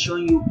going to be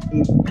showing you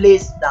a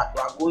place that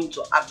we are going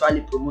to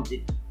actually promote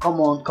it. Come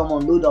on,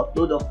 load up.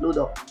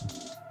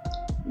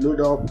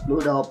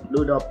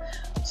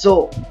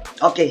 So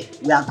okay,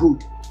 we are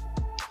good.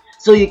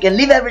 So you can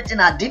leave everything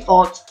at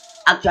default.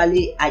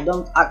 Actually, I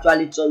don't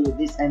actually tell you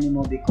this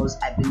anymore because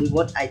I believe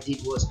what I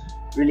did was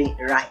really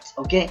right.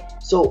 Okay,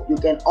 so you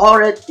can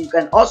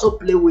also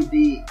play with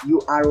the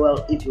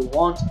URL if you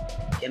want.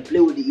 You can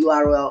play with the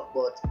URL,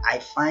 but I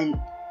find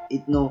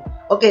it no.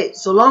 Okay,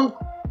 so long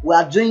we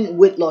are doing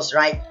weight loss,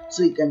 right?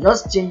 So you can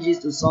just change this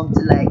to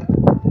something like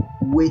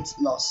weight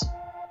loss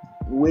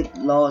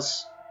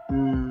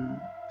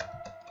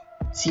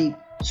tip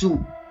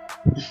 2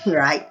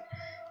 right?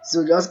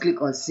 So just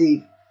click on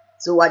save.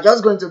 So we're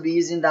just going to be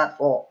using that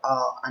for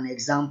an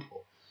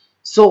example.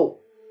 So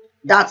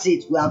that's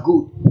it, we are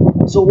good.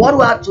 So what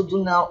we have to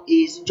do now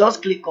is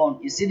just click on,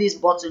 you see this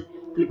button,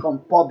 click on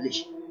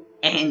publish,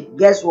 and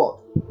guess what?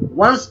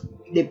 Once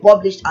the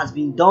publish has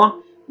been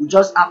done, we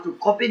just have to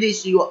copy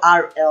this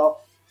URL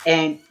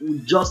and we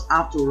just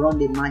have to run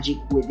the magic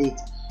with it.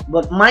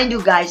 But mind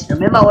you guys,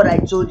 remember what I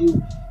told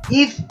you.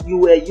 If you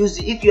were to use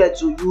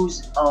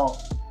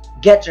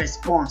get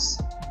response,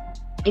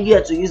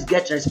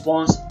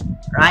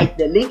 right,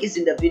 the link is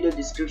in the video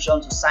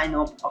description to sign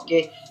up.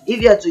 Okay,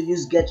 if you are to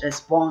use get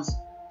response,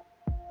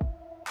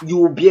 you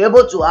will be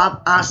able to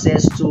have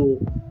access to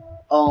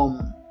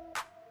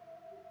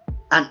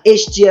an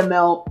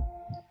HTML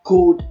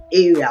code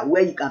area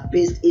where you can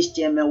paste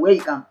HTML, where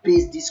you can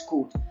paste this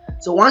code.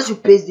 So once you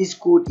paste this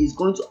code, it's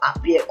going to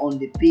appear on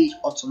the page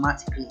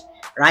automatically,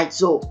 right?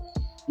 So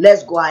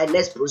let's go ahead,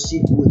 let's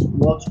proceed with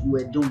what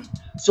we're doing.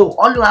 So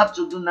all you have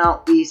to do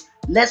now is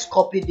let's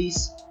copy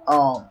this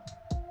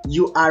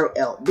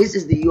URL. This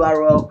is the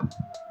URL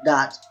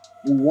that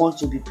we want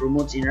to be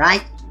promoting,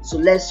 right? So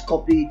let's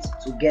copy it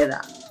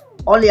together.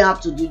 All you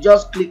have to do,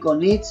 just click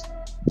on it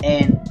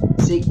and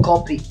say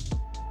copy,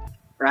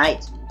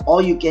 right?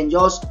 Or you can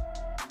just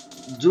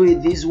do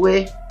it this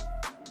way.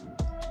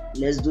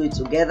 Let's do it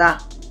together.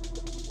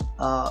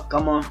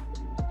 Come on.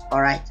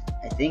 All right,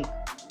 I think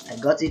I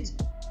got it.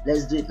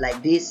 Let's do it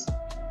like this.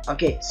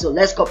 Okay, so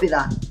let's copy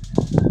that.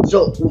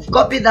 So we've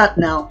copied that.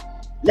 Now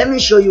let me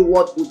show you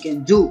what we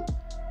can do,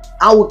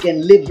 how we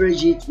can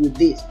leverage it with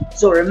this.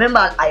 So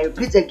remember, I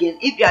repeat again,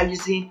 if you are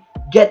using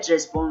get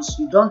response,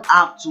 you don't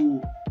have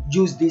to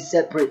use this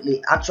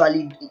separately.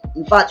 Actually,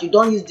 in fact, you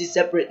don't use this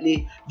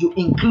separately, you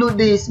include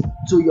this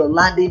to your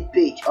landing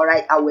page. All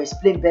right, I will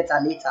explain better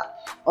later.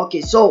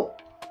 Okay, so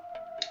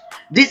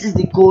this is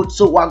the code.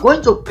 So we're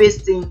going to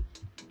paste in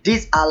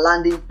this our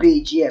landing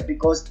page here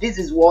because this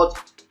is what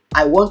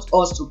I want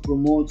us to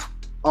promote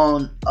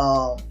on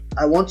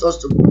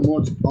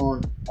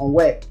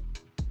where?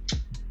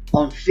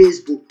 On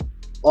Facebook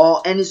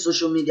or any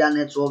social media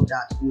network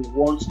that we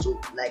want to,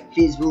 like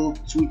Facebook,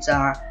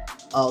 Twitter,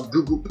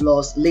 Google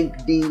Plus,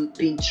 LinkedIn,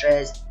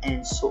 Pinterest,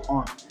 and so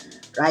on,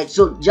 right?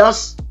 So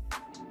just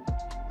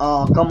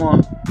come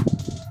on,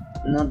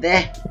 not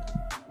there.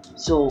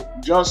 So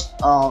just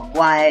go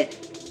ahead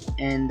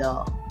and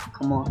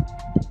come on,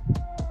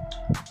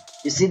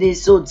 you see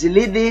this. So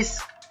delete this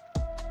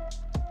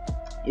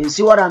You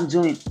see what I'm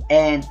doing,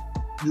 and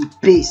you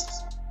paste.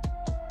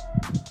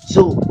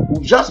 So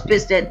we just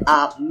pasted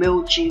our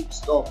MailChimp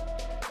stuff,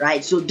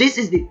 right? So this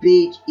is the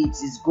page it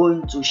is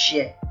going to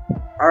share.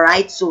 All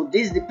right, so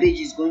this is the page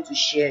is going to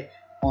share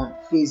on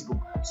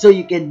Facebook. So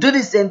you can do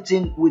the same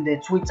thing with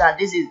the Twitter.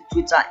 This is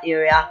Twitter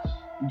area.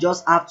 You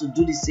just have to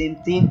do the same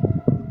thing.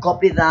 You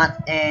copy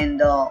that,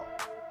 and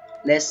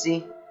let's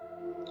see,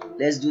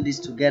 let's do this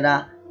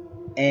together,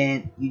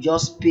 and you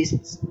just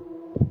paste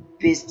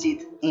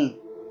it in,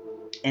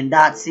 and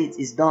that's it.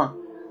 It's done.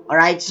 All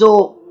right,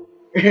 so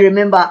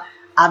remember,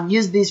 I've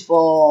used this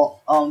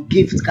for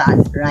gift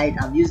card, right?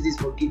 I've used this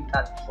for gift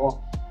card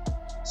before.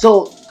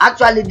 So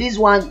actually this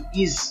one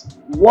is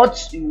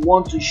what you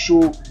want to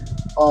show,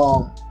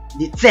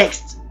 the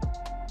text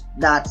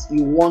that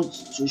you want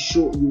to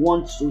show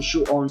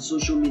on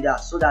social media,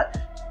 so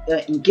that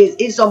in case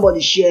if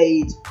somebody share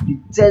it, the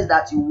text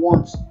that you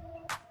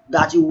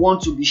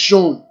want to be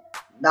shown,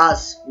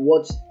 that's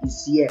what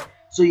is here.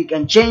 So you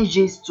can change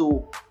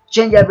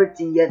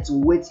everything here to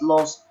weight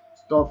loss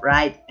stuff,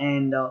 right?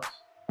 And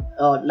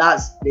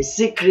last, the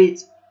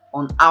secret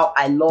on how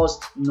I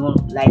lost,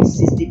 like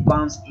 60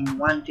 pounds in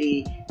 1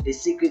 day, the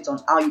secret on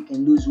how you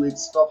can lose weight,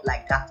 stuff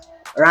like that,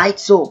 right?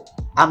 So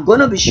I'm going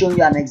to be showing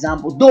you an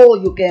example, though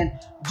you can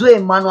do a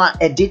manual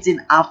editing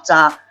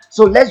after.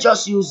 So let's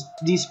just use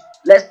this,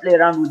 let's play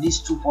around with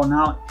these two for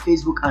now,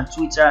 Facebook and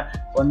Twitter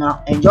for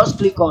now, and just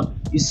click on,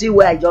 you see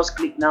where I just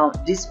click now,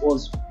 this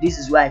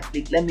is where I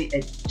click. Let me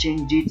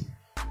change it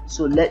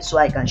so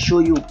I can show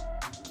you,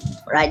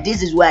 right?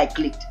 This is where I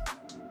clicked.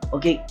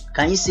 Okay,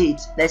 can you see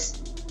it?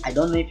 I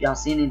don't know if you are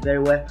seeing it very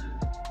well.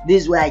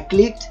 This is where I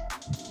clicked.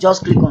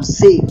 Just click on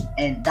save,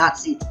 and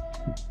that's it.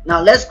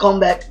 Now let's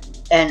come back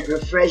and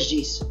refresh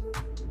this.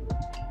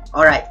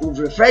 All right, we've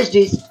refreshed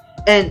this.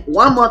 And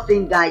one more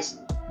thing, guys,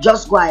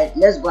 just go ahead,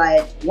 let's go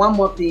ahead. One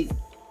more thing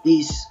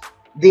is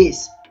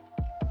this.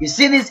 You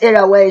see this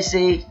area where it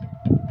says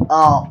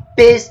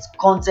paste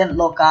content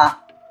locker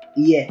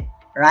here,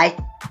 right?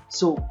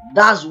 So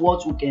that's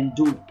what we can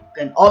do.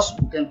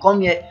 We can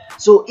come here.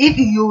 So if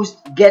you use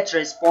get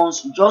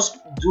response, you just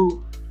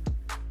do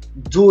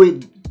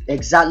it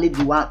exactly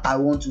the one I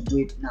want to do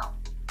it now,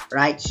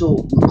 right?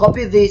 So you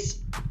copy this,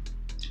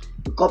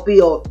 you copy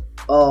your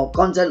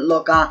content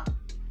locker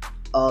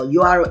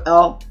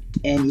URL,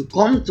 and you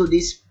come to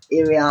this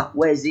area.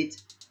 Where is it?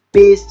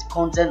 Paste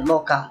content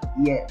locker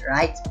here,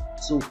 right?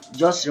 So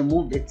just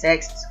remove the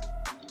text.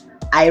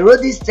 I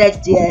wrote this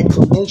text here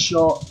to make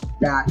sure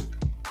that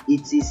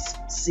it is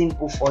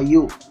simple for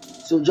you.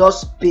 So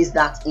just paste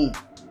that in,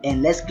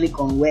 and let's click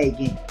on where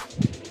again.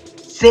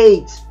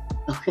 Save.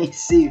 Okay,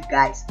 save,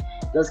 guys.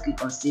 Just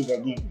click on save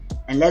again,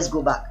 and let's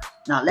go back.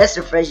 Now let's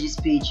refresh this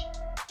page,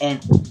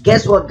 and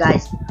guess what,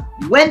 guys?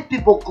 When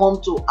people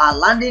come to our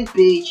landing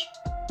page,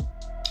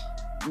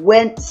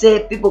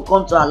 people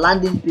come to our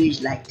landing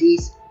page like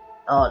this,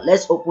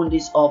 let's open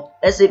this up.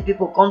 Let's say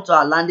people come to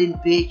our landing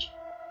page.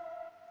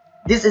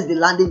 This is the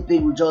landing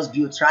page we just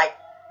built, right?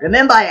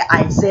 Remember,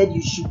 I said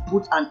you should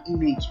put an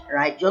image,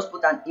 right? Just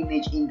put an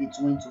image in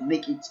between to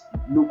make it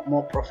look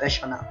more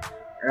professional,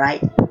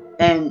 right?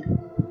 And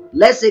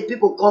let's say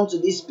people come to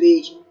this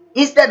page.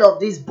 Instead of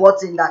this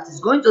button that is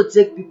going to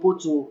take people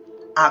to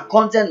our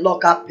content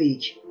locker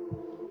page,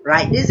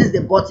 right? This is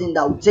the button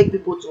that will take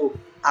people to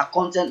our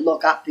content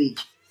locker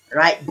page,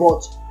 right?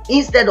 But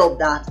instead of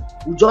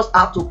that, we just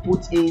have to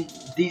put in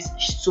this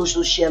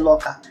social share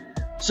locker,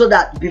 so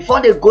that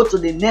before they go to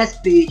the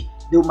next page,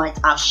 they might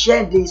have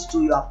shared this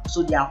to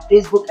their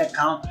Facebook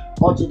account,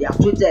 or to their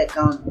Twitter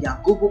account, their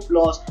Google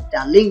Plus,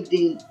 their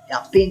LinkedIn, their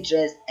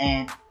Pinterest,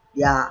 and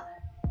their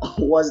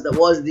what's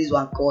this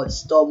one called,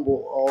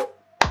 Stumble or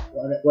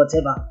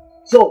whatever.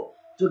 So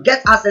to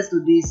get access to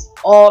this,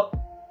 all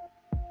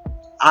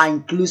are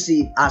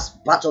inclusive as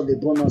part of the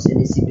bonus in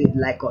the CPA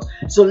like us.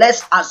 So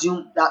let's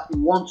assume that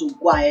we want to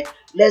go ahead.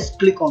 Let's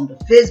click on the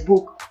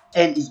Facebook,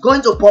 and it's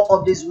going to pop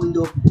up this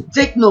window.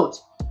 Take note,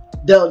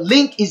 the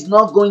link is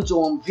not going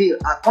to unveil.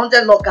 Our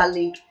content locker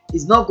link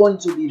is not going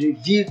to be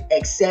revealed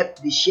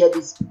except they share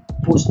this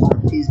post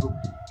on Facebook.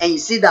 And you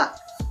see that,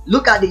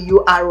 look at the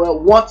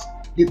URL, what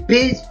the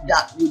page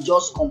that we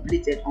just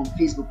completed on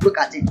Facebook. Look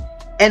at it.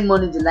 End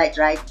Money Delight,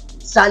 right?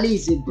 Sally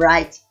is a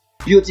bright,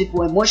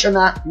 beautiful,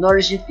 emotional,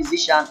 nourishing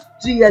physician.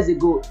 2 years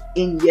ago,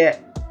 in her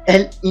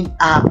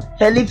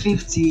early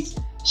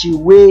 50s, she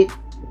weighed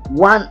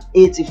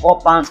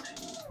 184 pounds.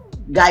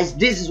 Guys,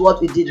 this is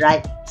what we did,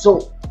 right?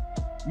 So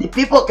the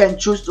people can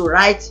choose to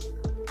write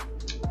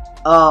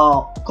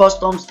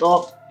custom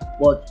stuff,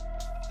 but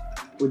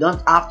we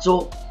don't have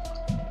to,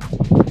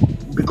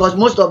 because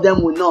most of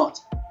them will not,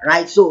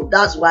 right? So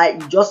that's why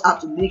you just have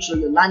to make sure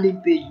your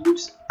landing page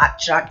looks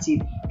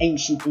attractive, and you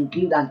should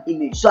include an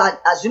image. So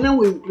assuming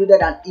we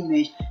included an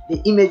image,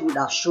 the image would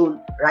have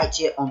shown right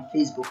here on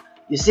Facebook.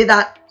 You see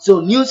that? So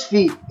news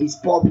feed is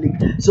public.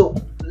 So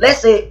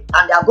let's say,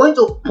 and they are going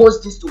to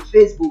post this to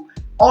Facebook,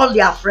 all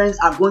their friends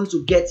are going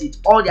to get it.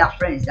 All their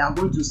friends, they are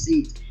going to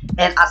see it.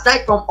 And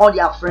aside from all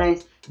their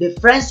friends, the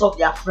friends of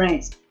their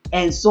friends,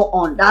 and so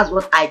on. That's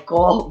what I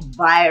call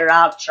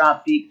viral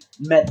traffic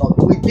method.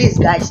 With this,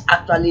 guys,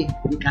 actually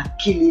you can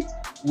kill it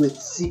with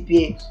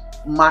CPA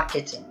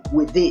marketing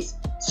with this.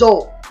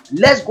 So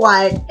let's go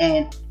ahead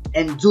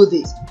and do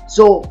this.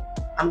 So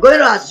I'm going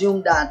to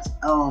assume that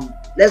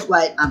let's go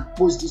ahead and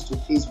post this to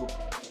Facebook,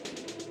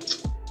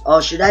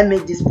 or should I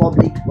make this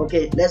public?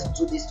 Okay, let's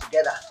do this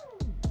together.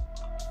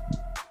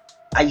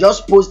 I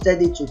just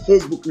posted it to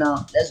Facebook.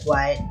 Now let's go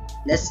ahead,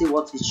 let's see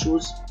what it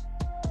shows.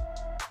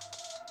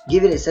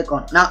 Give it a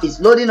second. Now it's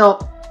loading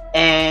up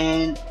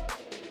and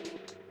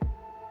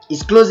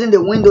it's closing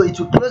the window. It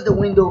will close the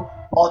window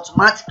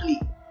automatically.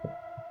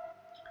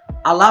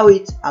 Allow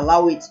it,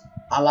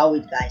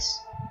 guys.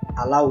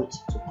 Allow it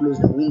to close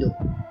the window.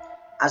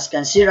 As you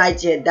can see right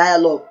here,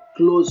 dialog,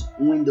 close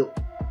window,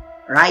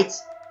 right?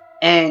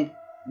 And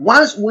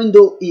once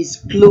window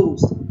is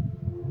closed,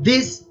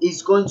 this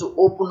is going to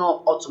open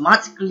up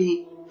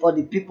automatically for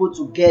the people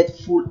to get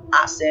full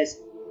access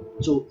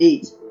to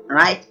it,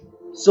 right?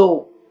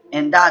 So,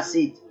 and that's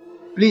it.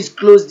 Please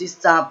close this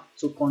tab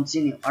to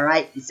continue. All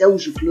right, it said we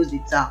should close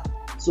the tab,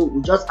 so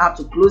we just have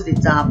to close the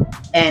tab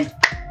and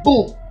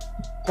boom,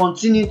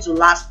 continue to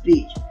last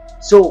page.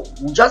 So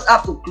we just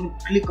have to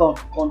click on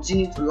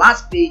continue to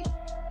last page,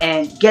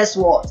 and guess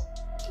what?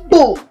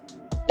 Boom,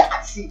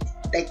 that's it.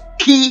 The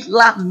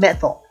killer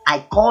method. I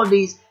call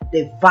this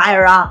the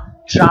viral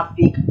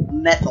traffic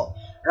method,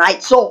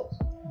 right? So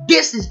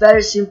this is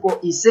very simple.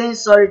 It's saying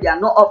sorry, there are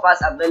no offers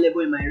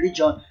available in my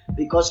region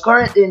because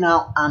currently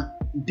now I'm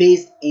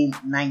based in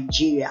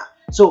Nigeria.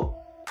 So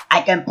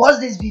I can pause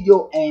this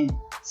video and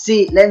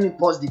see. Let me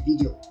pause the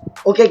video.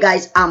 Okay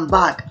guys, I'm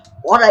back.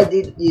 What I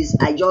did is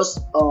I just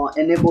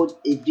enabled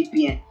a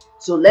VPN.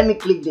 So let me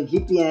click the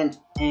VPN,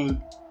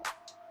 and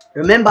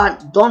remember,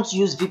 don't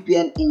use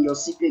VPN in your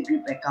CPA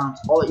Grip account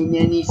or in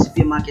any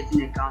CPA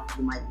marketing account.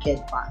 You might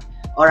get banned.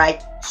 All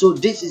right, so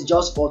this is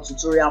just for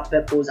tutorial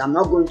purpose. I'm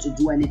not going to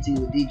do anything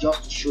with it,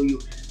 just to show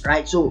you,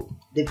 right? So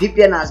the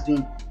VPN has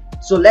been,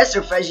 so let's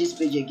refresh this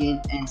page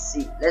again and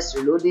see. Let's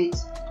reload it,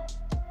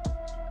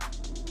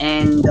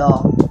 and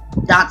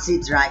that's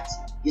it, right?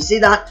 You see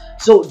that?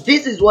 So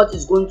this is what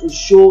is going to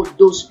show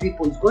those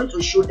people. It's going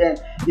to show them,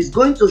 it's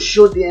going to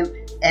show them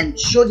and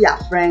show their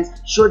friends,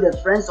 show the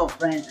friends of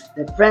friends,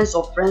 the friends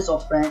of friends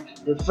of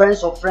friends, the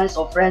friends of friends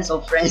of friends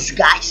of friends.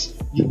 Guys,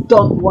 you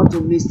don't want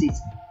to miss it.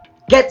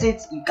 Get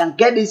it. You can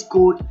get this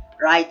code,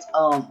 right?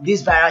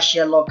 This viral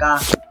share locker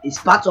is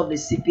part of the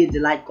CPA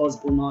Delight course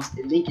bonus.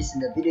 The link is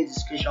in the video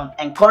description,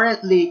 and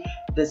currently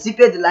the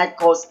CPA Delight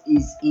course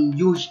is in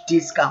huge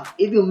discount.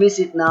 If you miss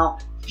it now,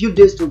 few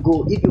days to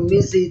go. If you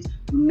miss it,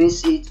 you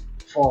miss it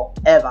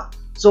forever.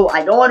 So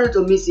I don't want you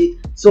to miss it.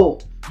 So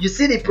you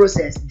see the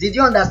process. Did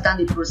you understand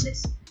the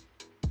process?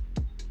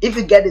 If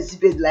you get the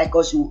CPA Delight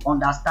course, you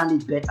understand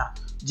it better.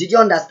 Did you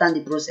understand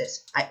the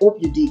process? I hope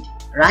you did,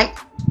 right?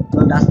 You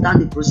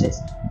understand the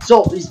process.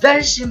 So it's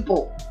very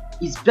simple.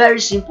 It's very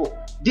simple.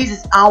 This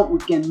is how we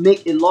can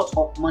make a lot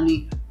of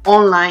money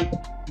online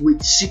with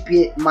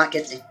CPA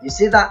marketing. You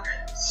see that?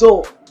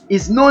 So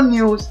it's no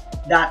news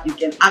that you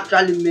can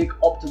actually make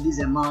up to this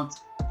amount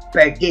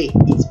per day.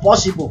 It's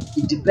possible.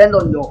 It depends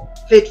on your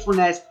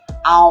faithfulness,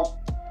 how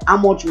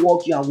much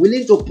work you are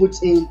willing to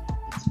put in.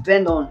 It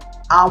depends on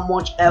how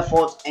much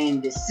effort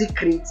and the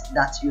secrets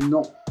that you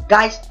know.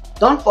 Guys,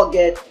 don't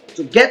forget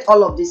to get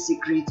all of these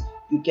secrets.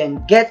 You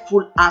can get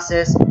full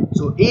access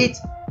to it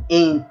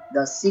in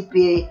the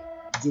CPA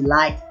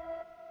Delight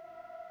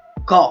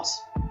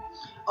course.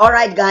 All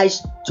right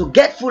guys, to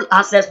get full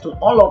access to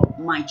all of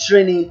my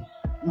training,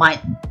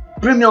 my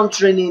premium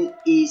training,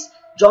 is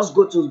just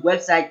go to the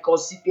website called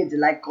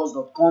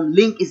cpadelightcourse.com.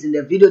 Link is in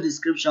the video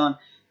description.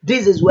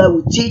 This is where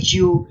we teach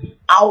you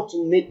how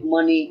to make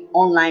money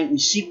online with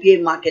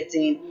CPA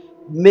marketing,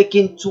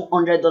 making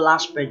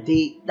 $200 per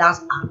day. That's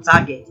our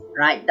target,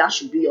 right? That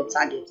should be your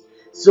target.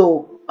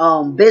 So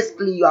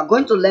basically you are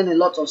going to learn a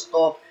lot of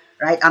stuff,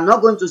 right? I'm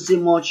not going to say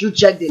much. You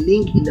check the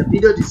link in the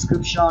video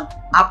description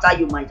after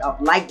you might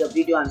have liked the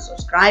video and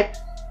subscribe,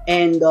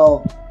 and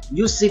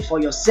you see for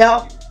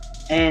yourself.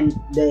 And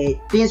the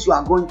things you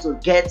are going to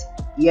get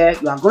here,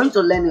 you are going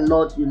to learn a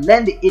lot. You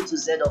learn the A to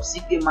Z of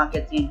CPA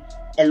marketing.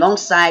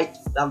 Alongside,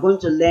 you are going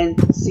to learn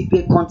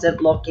CPA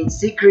content locking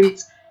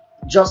secrets,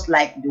 just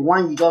like the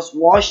one you just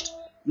watched.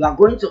 You are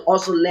going to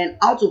also learn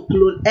how to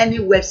clone any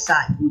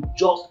website with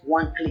just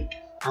one click.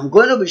 I'm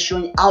going to be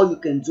showing you how you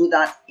can do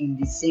that in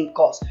the same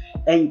course,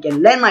 and you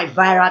can learn my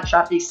viral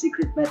traffic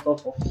secret method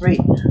for free.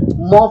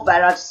 More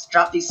viral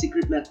traffic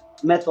secret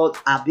methods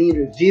are being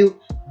reviewed.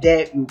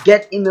 There you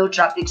get email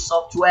traffic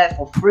software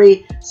for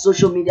free,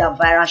 social media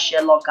viral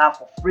share locker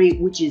for free,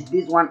 which is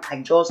this one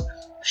I just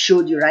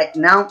showed you right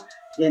now.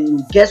 Then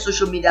you get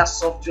social media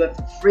software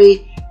for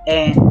free,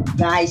 and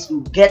guys,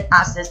 you get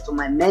access to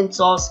my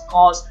mentors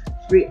course,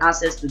 free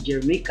access to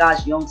Jeremy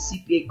Cash Young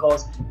CPA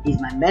course. Is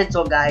my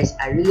mentor, guys.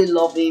 I really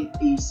love him.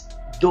 He's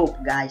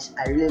dope, guys.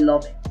 I really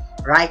love it.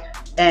 right?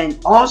 And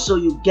also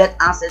you get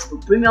access to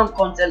premium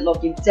content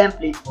login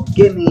templates for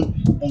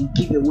gaming and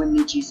giveaway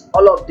niches.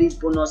 All of these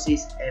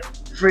bonuses are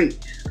free,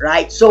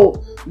 right?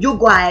 So you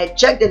go ahead,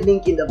 check the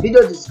link in the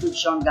video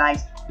description,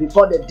 guys,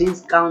 before the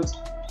discount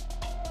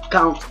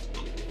count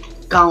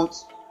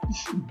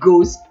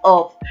goes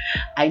off.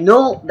 I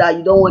know that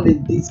you don't want the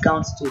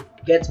discounts to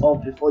get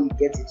off before you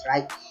get it,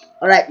 right?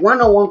 All right,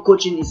 one-on-one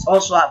coaching is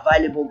also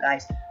available,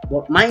 guys,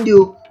 but mind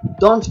you,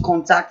 don't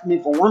contact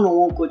me for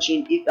one-on-one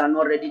coaching if you are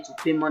not ready to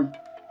pay money.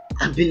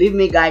 And believe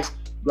me, guys,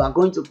 you are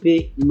going to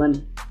pay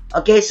money.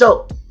 Okay,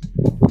 so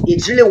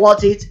it's really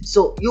worth it.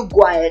 So you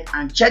go ahead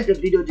and check the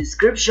video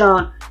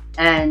description,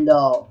 and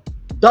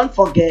don't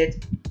forget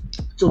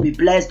to be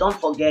blessed. Don't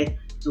forget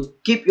to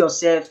keep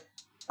yourself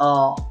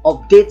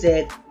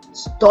updated,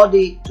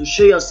 study to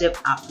show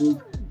yourself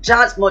approved.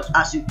 Try as much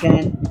as you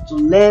can to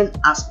learn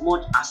as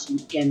much as you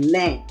can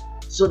learn,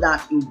 so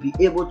that you'll be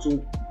able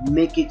to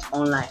make it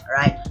online,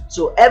 right?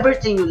 So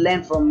everything you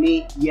learn from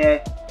me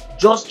here,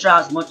 just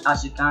try as much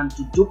as you can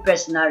to do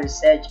personal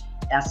research.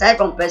 Aside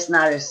from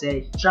personal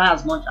research, try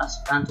as much as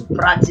you can to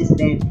practice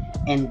them.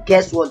 And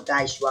guess what,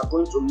 guys, you are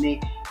going to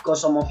make, because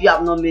some of you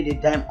have not made a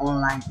dime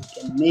online,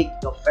 you can make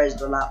your first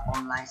dollar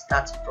online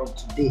starting from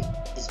today.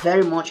 It's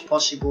very much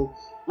possible.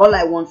 All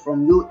I want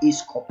from you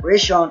is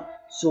cooperation,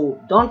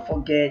 so don't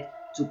forget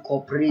to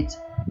cooperate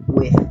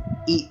with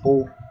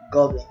EO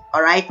Godwin.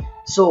 All right,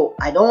 so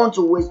I don't want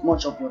to waste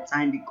much of your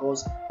time,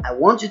 because I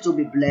want you to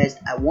be blessed.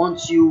 I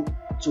want you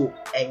to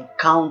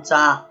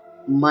encounter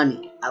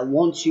money. I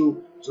want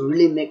you to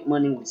really make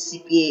money with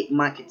CPA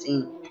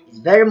marketing. It's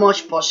very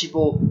much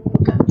possible.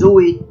 You can do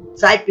it.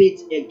 Type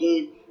it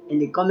again in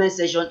the comment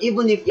section.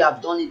 Even if you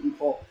have done it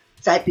before,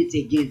 type it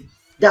again.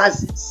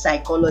 That's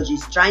psychology.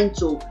 It's trying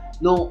to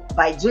know,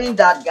 by doing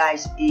that,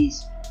 guys,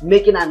 is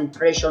making an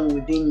impression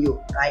within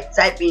you, right?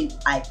 Type in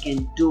I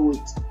can do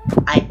it,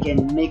 I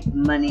can make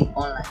money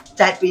online.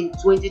 Type in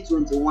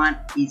 2021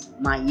 is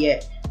my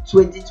year,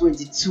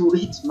 2022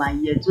 is my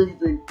year,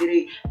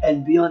 2023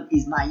 and beyond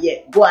is my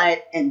year. Go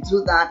ahead and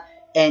do that,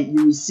 and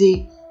you will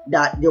see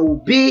that there will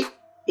be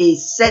a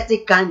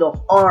certain kind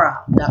of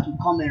aura that will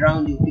come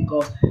around you,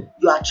 because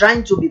you are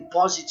trying to be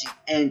positive.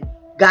 And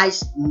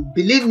guys,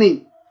 believe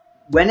me,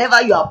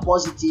 whenever you are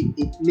positive,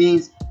 it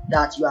means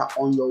that you are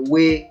on your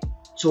way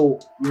to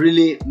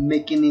really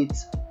making it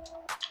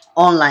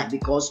online,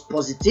 because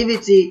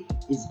positivity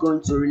is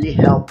going to really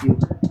help you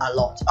a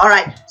lot. All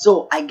right,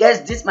 so I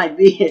guess this might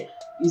be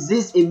is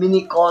this a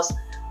mini course?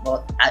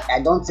 But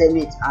I don't tell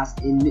it as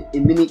a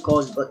mini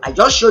course, but I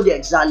just showed you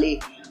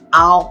exactly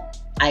how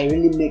I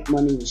really make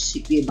money with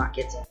CPA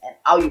marketing, and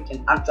how you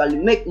can actually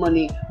make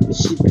money with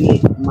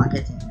CPA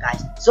marketing,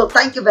 guys. So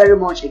thank you very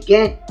much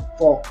again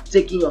for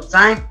taking your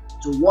time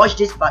to watch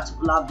this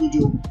particular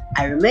video.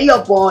 I remain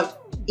your boy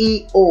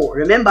EO.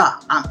 Remember,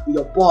 I'm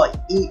your boy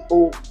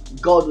EO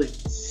Godwin,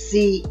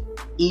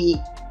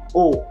 CEO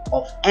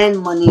of Earn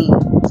Money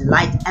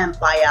Delight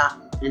Empire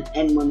and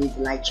Earn Money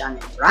Delight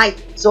channel, right?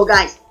 So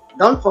guys,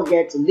 don't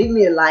forget to leave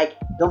me a like,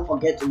 don't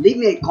forget to leave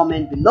me a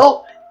comment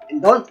below,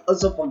 and don't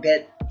also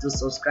forget to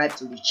subscribe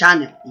to the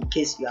channel in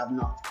case you have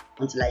not.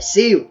 Until I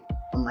see you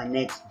on my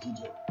next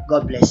video,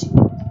 God bless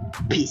you.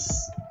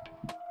 Peace.